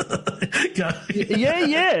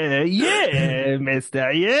 Yeah,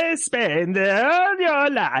 mister. You spend all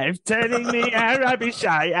your life telling me how rubbish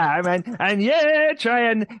I am, and you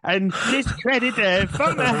try and discredit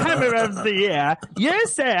from the hammer of the year. You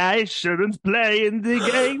say I shouldn't play in the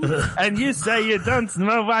game, and you say you don't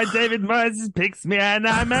know why David Moyes picks me and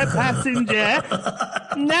I'm a passenger.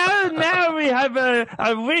 Now we have a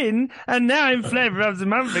win, and now I'm flavour of the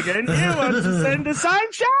month again. You want to send a signed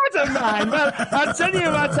shirt of mine? Well, I'll tell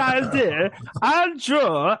you what I'll do. I'll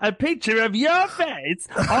draw a picture of your face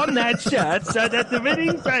on that shirt so that the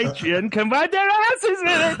winning Patreon can wipe their asses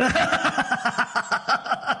with it.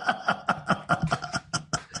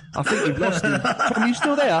 I think we've lost him. Tom, are you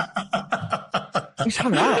still there? He's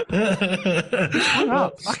hung up.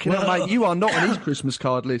 Fucking hell, mate, you are not on his Christmas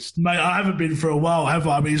card list. Mate, I haven't been for a while, have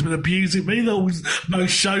I? I mean, he's been abusing me. There's no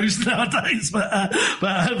shows nowadays. But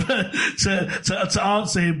to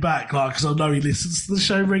answer him back, like, because I know he listens to the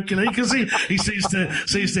show regularly, because he seems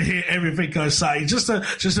to hear everything I say. Just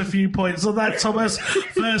a few points on that, Thomas.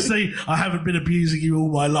 Firstly, I haven't been abusing you all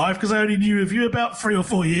my life, because I only knew of you about 3 or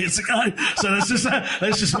 4 years ago. So let's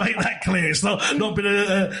just make that clear. It's not been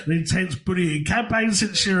an intense bullying campaign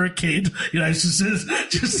since you're a kid, you know,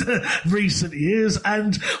 just recent years.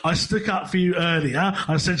 And I stuck up for you earlier.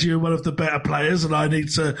 I said you were one of the better players, and I need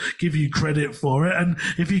to give you credit for it. And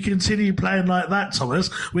if you continue playing like that, Thomas,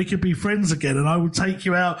 we could be friends again, and I will take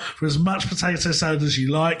you out for as much potato salad as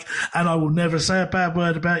you like, and I will never say a bad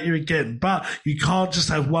word about you again. But you can't just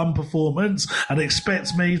have one performance and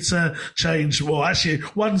expect me to change. Well, actually,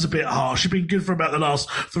 one's a bit harsh. You've been good for about the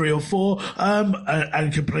last 3 or 4,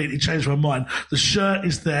 and completely changed my mind. The shirt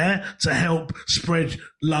is there to help spread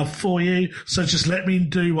love for you. So just let me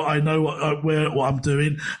do what I know, what I'm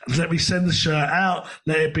doing. Let me send the shirt out.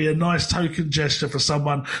 Let it be a nice token gesture for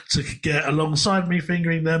someone to get alongside me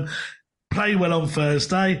fingering them. Play well on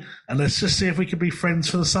Thursday, and let's just see if we can be friends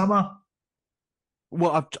for the summer.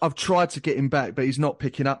 Well, I've tried to get him back, but he's not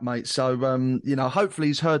picking up, mate. So, you know, hopefully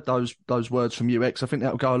he's heard those words from you, X. I think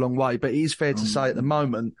that'll go a long way. But it is fair to say at the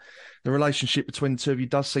moment, the relationship between the two of you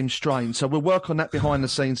does seem strained. So we'll work on that behind the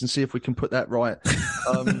scenes and see if we can put that right.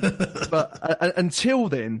 But until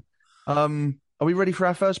then, are we ready for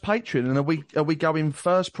our first Patreon? And are we going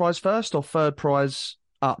first prize first or third prize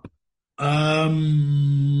up? I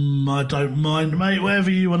don't mind, mate.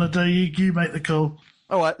 Whatever you want to do, you make the call.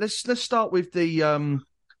 All right, let's start with the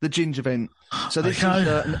Ginge event. So this is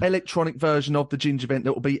an electronic version of the Ginge event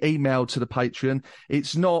that will be emailed to the Patreon.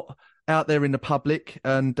 It's not out there in the public,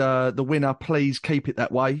 and the winner, please keep it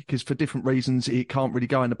that way, because for different reasons it can't really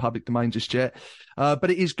go in the public domain just yet.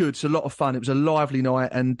 But it is good. It's a lot of fun. It was a lively night,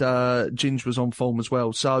 and Ginge was on form as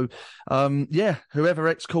well. So, whoever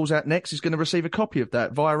X calls out next is going to receive a copy of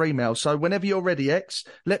that via email. So whenever you're ready, X,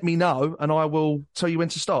 let me know, and I will tell you when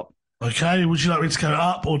to stop. Okay, would you like me to go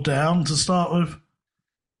up or down to start with?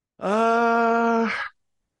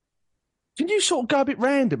 Can you sort of go a bit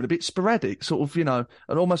random, a bit sporadic, sort of, and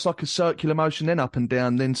almost like a circular motion, then up and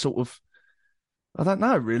down, then sort of, I don't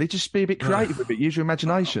know, really, just be a bit creative with it, use your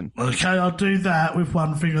imagination. Okay, I'll do that with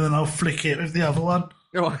one finger, then I'll flick it with the other one.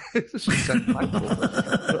 Like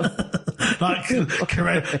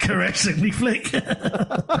caressingly flick.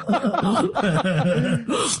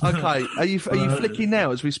 Okay, are you flicking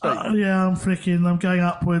now as we speak? Yeah, I'm flicking. I'm going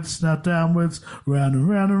upwards, now downwards, round and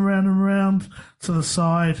round and round and round, to the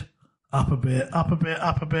side, up a bit, up a bit,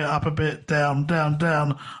 up a bit, up a bit, down, down,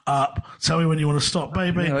 down, up. Tell me when you want to stop,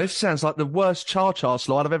 baby. This sounds like the worst Cha-Cha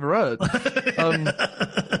slide I've ever heard.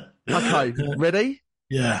 Okay, ready?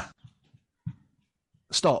 Yeah.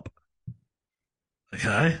 Stop.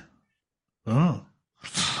 Okay. Oh.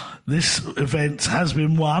 This event has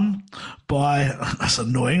been won by, that's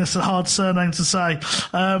annoying, that's a hard surname to say.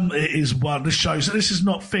 It is one, this shows that this is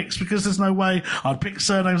not fixed, because there's no way I'd pick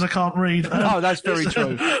surnames I can't read. That's very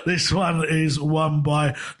true. This one is won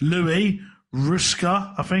by Louis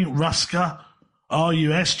Ruska, I think, Ruska,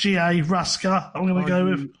 R-U-S-G-A, Ruska, I'm going to go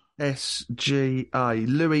with. S-G-A,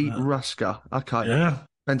 Louis Ruska. Okay. Yeah.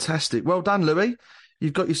 Fantastic. Well done, Louis.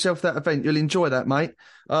 You've got yourself that event. You'll enjoy that, mate.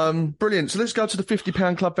 Brilliant. So let's go to the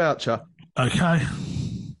 £50 club voucher. Okay.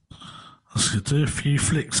 Let's do a few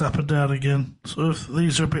flicks up and down again.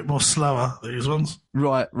 These are a bit more slower, these ones.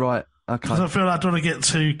 Right. Okay. Because I feel like I don't want to get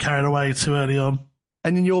too carried away too early on.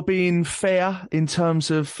 And then you're being fair in terms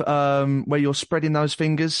of where you're spreading those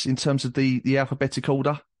fingers in terms of the alphabetic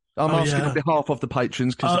order. I'm asking on behalf of the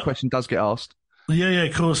patrons, because the question does get asked. Yeah,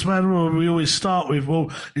 of course, man. Well, we always start with,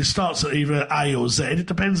 it starts at either A or Z. It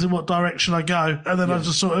depends in what direction I go. And then I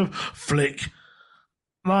just sort of flick,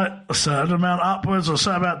 like, a certain amount upwards, or a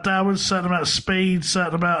certain amount downwards, a certain amount of speed, a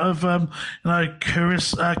certain amount of,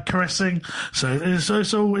 caressing. So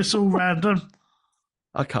it's all random.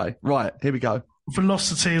 Okay, right, here we go.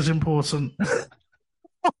 Velocity is important.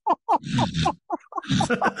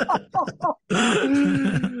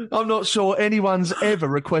 I'm not sure anyone's ever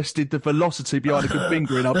requested the velocity behind a good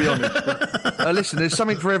fingering, I'll be honest. But, listen, there's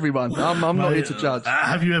something for everyone. I'm not here to judge.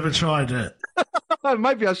 Have you ever tried it?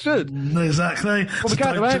 Maybe I should. Exactly. Well, we're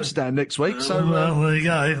going to Amsterdam next week, so well, there you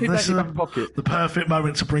go. keep that in your back pocket. The perfect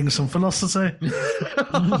moment to bring some velocity.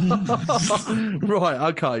 Right,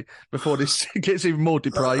 okay. Before this gets even more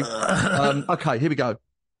depraved. Okay, here we go.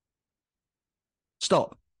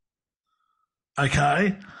 Stop.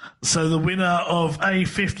 Okay, so the winner of a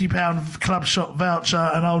 £50 Club Shop voucher,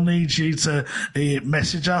 and I'll need you to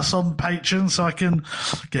message us on Patreon so I can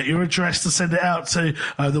get your address to send it out to.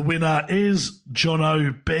 The winner is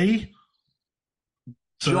Jono B.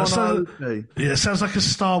 So Jono B. Yeah, it sounds like a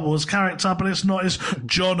Star Wars character, but it's not. It's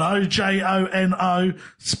Jono, J-O-N-O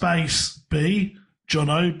space B.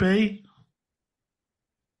 Jono B.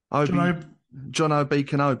 Jono B.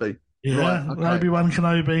 Kenobi. Yeah, right, okay. Obi-Wan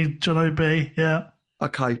Kenobi, Jono B, yeah.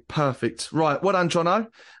 Okay, perfect. Right, well done, Jono.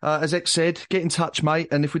 As X said, get in touch, mate,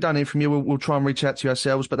 and if we don't hear from you, we'll try and reach out to you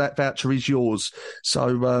ourselves, but that voucher is yours.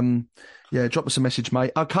 So, drop us a message, mate.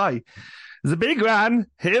 Okay, the big one,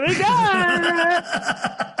 here we go!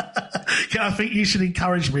 I think you should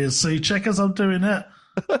encourage me as Suchek as I'm doing it.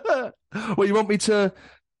 Well, you want me to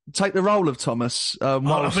take the role of Thomas? I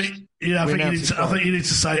think you need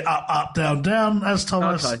to say up, up, down, down as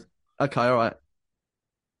Thomas. Okay, all right.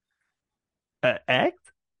 Act?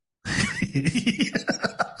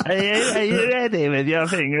 Are you ready with your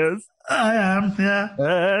fingers? I am,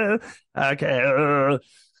 yeah. Okay.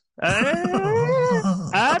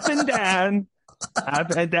 Up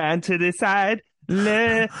and down to the side.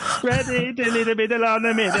 Spread it a little bit along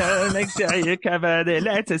the middle. Make sure you cover the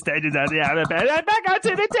latter stages of the alphabet. And back out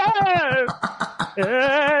to the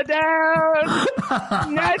top.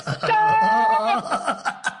 Down. Next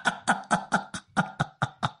stop.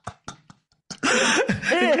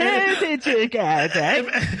 Here, teacher. look at it.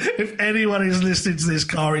 If anyone is listening to this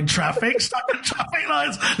car in traffic, stuck at traffic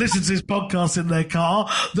lights, listen to this podcast in their car,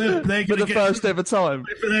 they're going For the first ever time.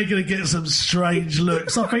 They're going to get some strange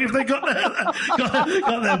looks. I think if they got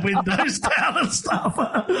their windows down and stuff.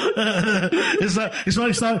 It's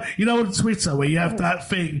like so, you know, on Twitter where you have that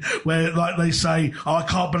thing where like they say, "Oh, I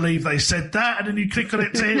can't believe they said that," and then you click on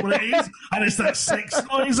it to hear what it is, and it's that sex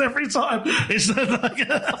noise every time.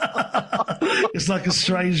 It's like a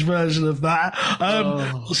strange version of that.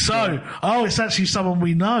 It's actually someone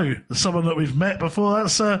we know, someone that we've met before.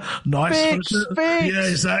 That's nice. Fix. Yeah,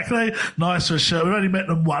 exactly. Nice for sure. We've only met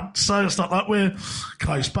them once, so it's not like we're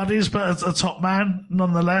close buddies, but a top man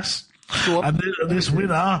nonetheless. Sure. And this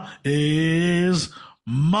winner is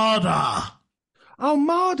Marder. Oh,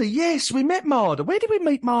 Marder, yes, we met Marder. Where did we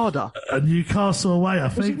meet Marder? Newcastle away, I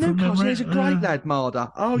think. Was it Newcastle? He's a great lad,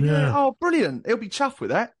 Marder. Oh, yeah. Oh, brilliant. He'll be chuffed with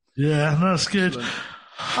that. Yeah, that's good. Excellent.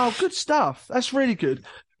 Oh, good stuff. That's really good.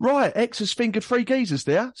 Right, X has fingered 3 geezers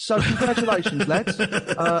there, so congratulations, lads.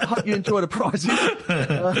 Hope you enjoy the prizes.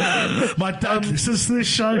 My dad listens to this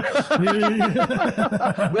show. We haven't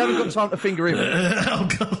got time to finger him.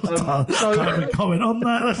 Can't even comment on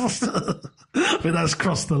that. I think that's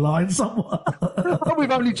crossed the line somewhat. We've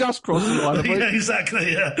only just crossed the line, haven't we? Yeah,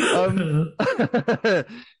 exactly, yeah.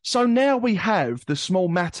 So now we have the small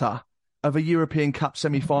matter of a European Cup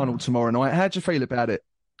semi-final tomorrow night. How do you feel about it?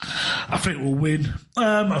 I think we'll win.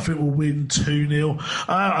 I think we'll win 2-0.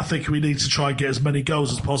 I think we need to try and get as many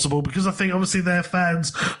goals as possible because I think obviously their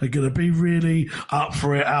fans are going to be really up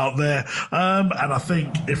for it out there. And I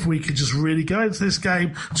think if we could just really go into this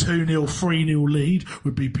game 2-0, 3-0 lead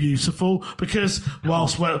would be beautiful because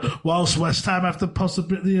whilst West Ham have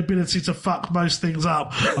the ability to fuck most things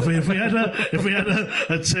up, I think if we had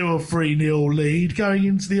a 2 or 3-0 lead going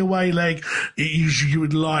into the away leg, you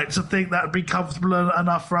would like to think that would be comfortable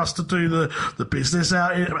enough for us to do the business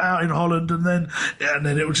out in Holland, and then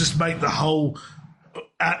it would just make the whole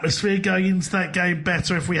atmosphere going into that game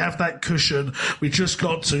better if we have that cushion. We just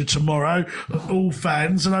got to tomorrow, all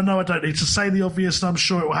fans, and I know I don't need to say the obvious, and I'm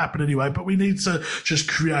sure it will happen anyway, but we need to just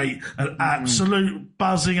create an absolute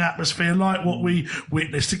buzzing atmosphere like what we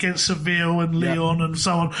witnessed against Seville and Lyon and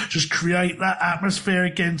so on. Just create that atmosphere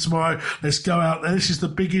again tomorrow. Let's go out there. This is the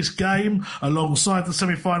biggest game alongside the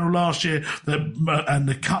semi-final last year and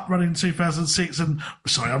the cup run in 2006, and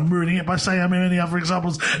sorry, I'm ruining it by saying how many other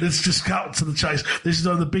examples. Let's just cut to the chase. This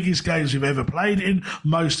is one of the biggest games we've ever played in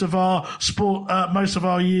most of our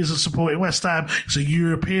years of supporting West Ham. It's a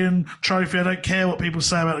European trophy. I don't care what people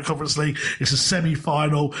say about the Conference League. It's a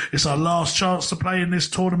semi-final. It's our last chance to play in this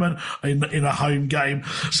tournament in a home game.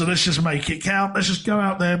 So let's just make it count. Let's just go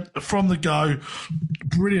out there from the go.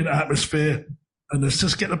 Brilliant atmosphere. And let's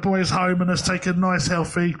just get the boys home and let's take a nice,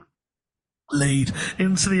 healthy lead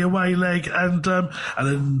into the away leg, and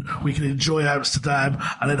then we can enjoy Amsterdam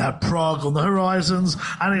and then have Prague on the horizons,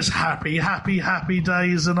 and it's happy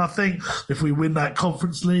days. And I think if we win that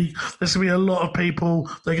Conference League, there's going to be a lot of people,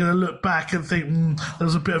 they're going to look back and think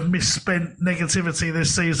there's a bit of misspent negativity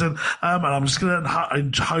this season, and I'm just going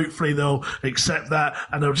to hopefully they'll accept that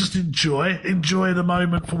and they'll just enjoy the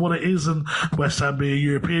moment for what it is, and West Ham be a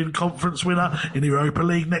European Conference winner in the Europa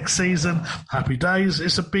League next season. Happy days.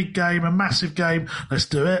 It's a big game, a massive game. Let's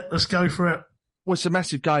do it. Let's go for it. Well, it's a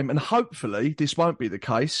massive game, and hopefully this won't be the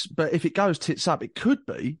case, but if it goes tits up, it could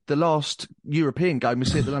be the last European game we've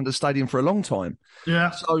seen at the London Stadium for a long time. Yeah.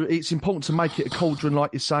 So it's important to make it a cauldron,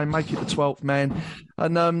 like you're saying, make it the 12th man.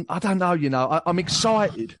 And I don't know, I'm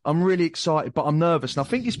excited. I'm really excited, but I'm nervous. And I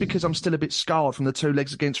think it's because I'm still a bit scarred from the 2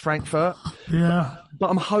 legs against Frankfurt. Yeah. But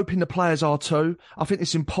I'm hoping the players are too. I think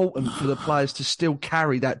it's important for the players to still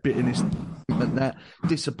carry that bitterness and that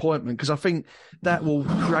disappointment, because I think that will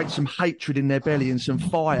create some hatred in their belly and some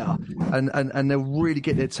fire, and they'll really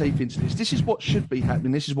get their teeth into this. This is what should be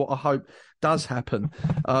happening. This is what I hope does happen,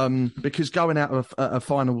 because going out of a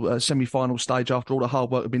final semi-final stage after all the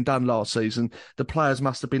hard work had been done last season, the players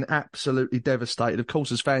must have been absolutely devastated. Of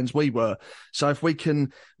course, as fans, we were. So if we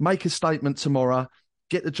can make a statement tomorrow,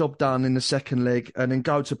 get the job done in the second leg, and then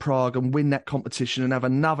go to Prague and win that competition and have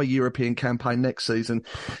another European campaign next season,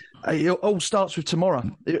 it all starts with tomorrow.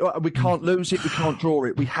 We can't lose it. We can't draw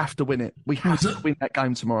it. We have to win it. We have to win that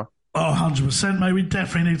game tomorrow. Oh, 100%, mate. We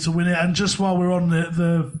definitely need to win it. And just while we're on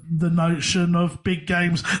the notion of big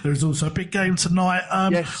games, there is also a big game tonight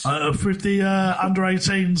Yes. with the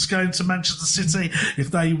under-18s going to Manchester City. If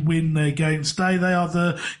they win their game today, they are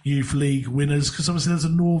the Youth League winners, because obviously there's a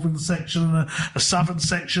northern section and a southern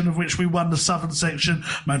section, of which we won the southern section.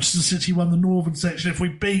 Manchester City won the northern section. If we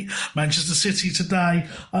beat Manchester City today,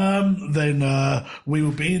 then we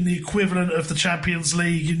will be in the equivalent of the Champions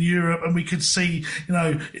League in Europe, and we could see,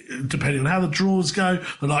 depending on how the draws go,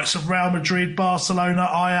 the likes of Real Madrid, Barcelona,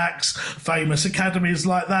 Ajax, famous academies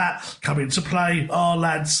like that come into play, our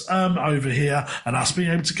lads over here, and us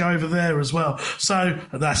being able to go over there as well. So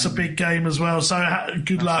that's a big game as well. So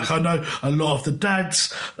good luck. I know a lot of the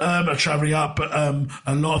dads are travelling up, but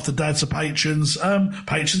a lot of the dads are patrons.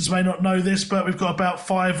 Patrons may not know this, but we've got about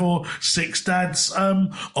 5 or 6 dads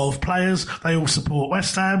of players. They all support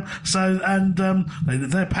West Ham. So, and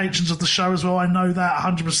they're patrons of the show as well. I know that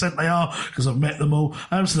 100% they are, because I've met them all.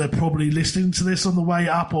 So they're probably listening to this on the way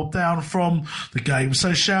up or down from the game.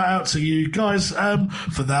 So shout out to you guys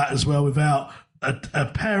for that as well. Without a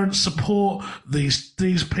parent's support, these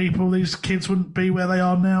people, these kids wouldn't be where they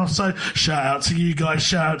are now. So shout out to you guys,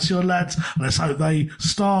 shout out to your lads. Let's hope they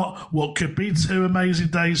start what could be 2 amazing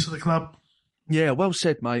days for the club. Yeah, well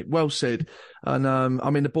said, mate. Well said. And,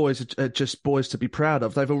 the boys are just boys to be proud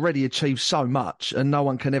of. They've already achieved so much, and no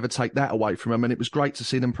one can ever take that away from them. And it was great to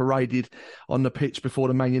see them paraded on the pitch before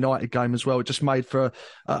the Man United game as well. It just made for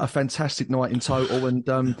a fantastic night in total. And,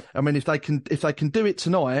 if they can do it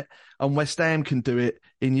tonight, and West Ham can do it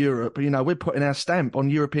in Europe, we're putting our stamp on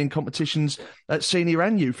European competitions at senior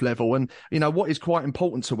and youth level. And, what is quite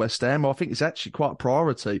important to West Ham, I think it's actually quite a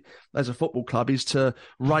priority as a football club, is to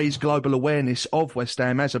raise global awareness of West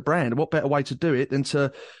Ham as a brand. What better way to do it than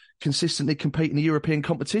to consistently compete in the European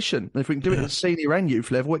competition? And if we can do it at senior and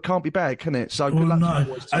youth level, it can't be bad, can it? So good luck to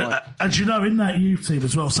the boys tonight. And in that youth team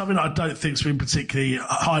as well, something that I don't think's been particularly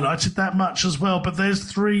highlighted that much as well, but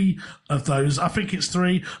there's 3 of those. I think it's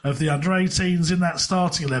 3 of the under-18s in that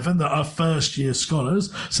starting 11 that are first-year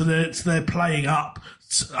scholars. So they're playing up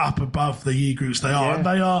above the year groups they are. Yeah.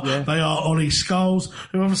 And they are Ollie Scholes,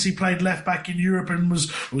 who obviously played left back in Europe and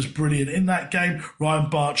was brilliant in that game. Ryan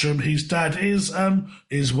Bartram, his dad is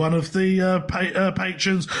one of the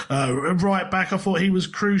patrons. Right back, I thought he was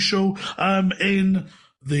crucial in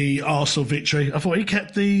the Arsenal victory. I thought he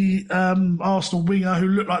kept the Arsenal winger, who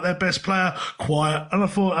looked like their best player, quiet. And I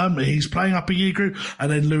thought he's playing up a year group.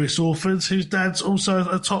 And then Lewis Orford, whose dad's also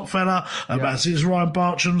a top fella, as is Ryan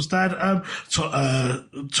Bartram's dad.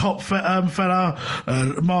 Top fella,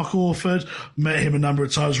 Mark Orford. Met him a number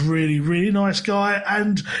of times. Really, really nice guy.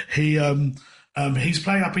 And he's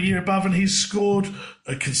playing up a year above, and he's scored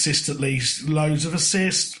consistently loads of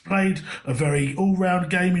assists, played a very all-round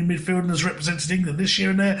game in midfield, and has represented England this year,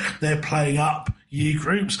 and they're playing up year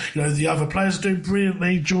groups. The other players are doing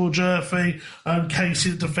brilliantly. George Urphy, Casey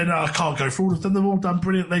the defender. I can't go through all of them. They've all done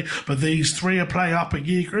brilliantly, but these 3 are playing up a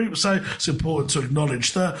year group. So it's important to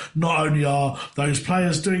acknowledge that not only are those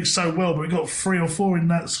players doing so well, but we've got 3 or 4 in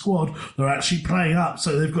that squad that are actually playing up.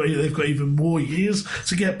 So they've got even more years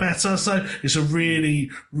to get better. So it's a really,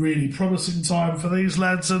 really promising time for these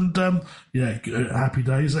lads, and happy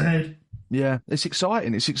days ahead. Yeah, it's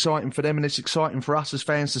exciting. It's exciting for them, and it's exciting for us as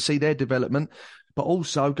fans to see their development, but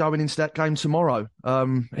also going into that game tomorrow.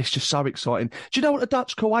 It's just so exciting. Do you know what the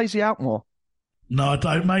Dutch call AZ Alkmaar? No, I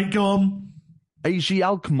don't, mate. Go on. AZ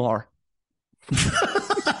Alkmaar.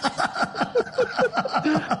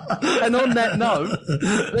 And on that note,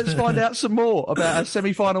 let's find out some more about our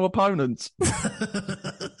semi-final opponents.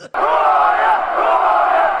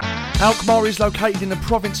 Alkmaar is located in the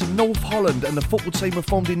province of North Holland, and the football team were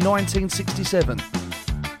formed in 1967.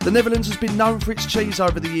 The Netherlands has been known for its cheese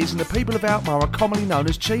over the years, and the people of Alkmaar are commonly known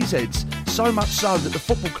as cheeseheads, so much so that the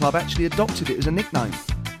football club actually adopted it as a nickname.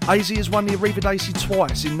 AZ has won the Eredivisie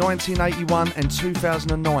twice, in 1981 and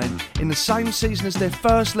 2009. In the same season as their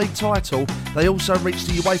first league title, they also reached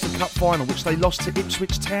the UEFA Cup final, which they lost to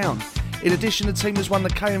Ipswich Town. In addition, the team has won the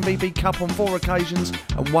KNVB Cup on 4 occasions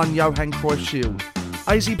and won Johan Cruyff Shield.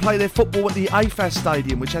 AZ play their football at the AFAS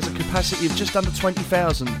Stadium, which has a capacity of just under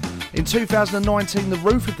 20,000. In 2019, the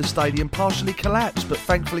roof of the stadium partially collapsed, but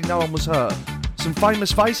thankfully no one was hurt. Some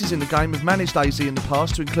famous faces in the game have managed AZ in the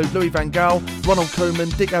past, to include Louis van Gaal, Ronald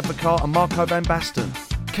Koeman, Dick Advocaat and Marco van Basten.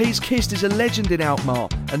 Kees Kist is a legend in Alkmaar,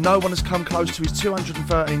 and no one has come close to his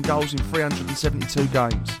 213 goals in 372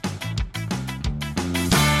 games.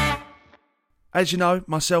 As you know,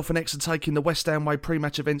 myself and X are taking the West Ham Way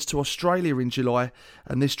pre-match events to Australia in July,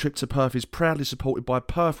 and this trip to Perth is proudly supported by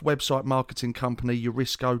Perth website marketing company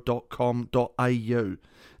Eurisco.com.au.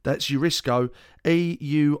 That's Eurisco,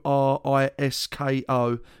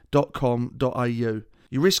 EURISKO.com.au.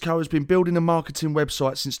 Eurisco has been building a marketing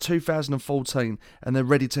website since 2014, and they're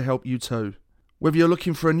ready to help you too. Whether you're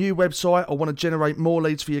looking for a new website or want to generate more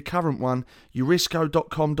leads for your current one,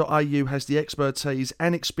 Eurisco.com.au has the expertise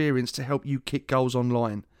and experience to help you kick goals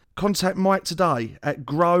online. Contact Mike today at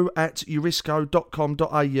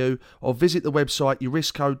grow@eurisco.com.au or visit the website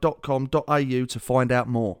eurisco.com.au to find out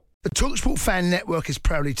more. The TalkSport Fan Network is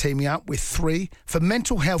proudly teaming up with 3 for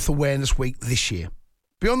Mental Health Awareness Week this year.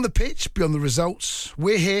 Beyond the pitch, beyond the results,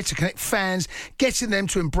 we're here to connect fans, getting them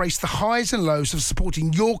to embrace the highs and lows of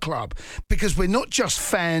supporting your club, because we're not just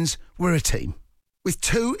fans, we're a team. With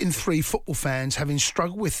 2 in 3 football fans having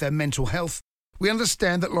struggled with their mental health, we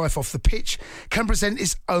understand that life off the pitch can present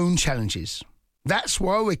its own challenges. That's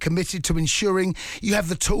why we're committed to ensuring you have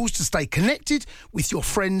the tools to stay connected with your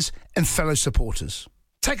friends and fellow supporters.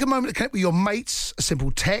 Take a moment to connect with your mates. A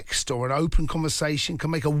simple text or an open conversation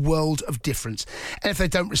can make a world of difference. And if they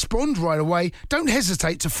don't respond right away, don't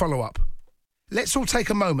hesitate to follow up. Let's all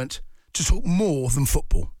take a moment to talk more than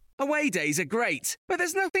football. Away days are great, but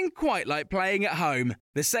there's nothing quite like playing at home.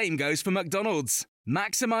 The same goes for McDonald's.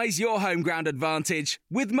 Maximise your home ground advantage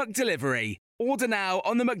with McDelivery. Order now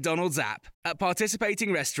on the McDonald's app. At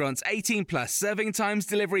participating restaurants, 18 plus, serving times,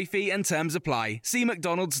 delivery fee and terms apply. See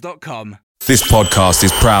mcdonalds.com. This podcast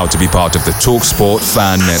is proud to be part of the TalkSport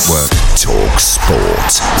Fan Network.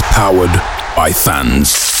 TalkSport. Powered by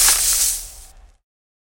fans.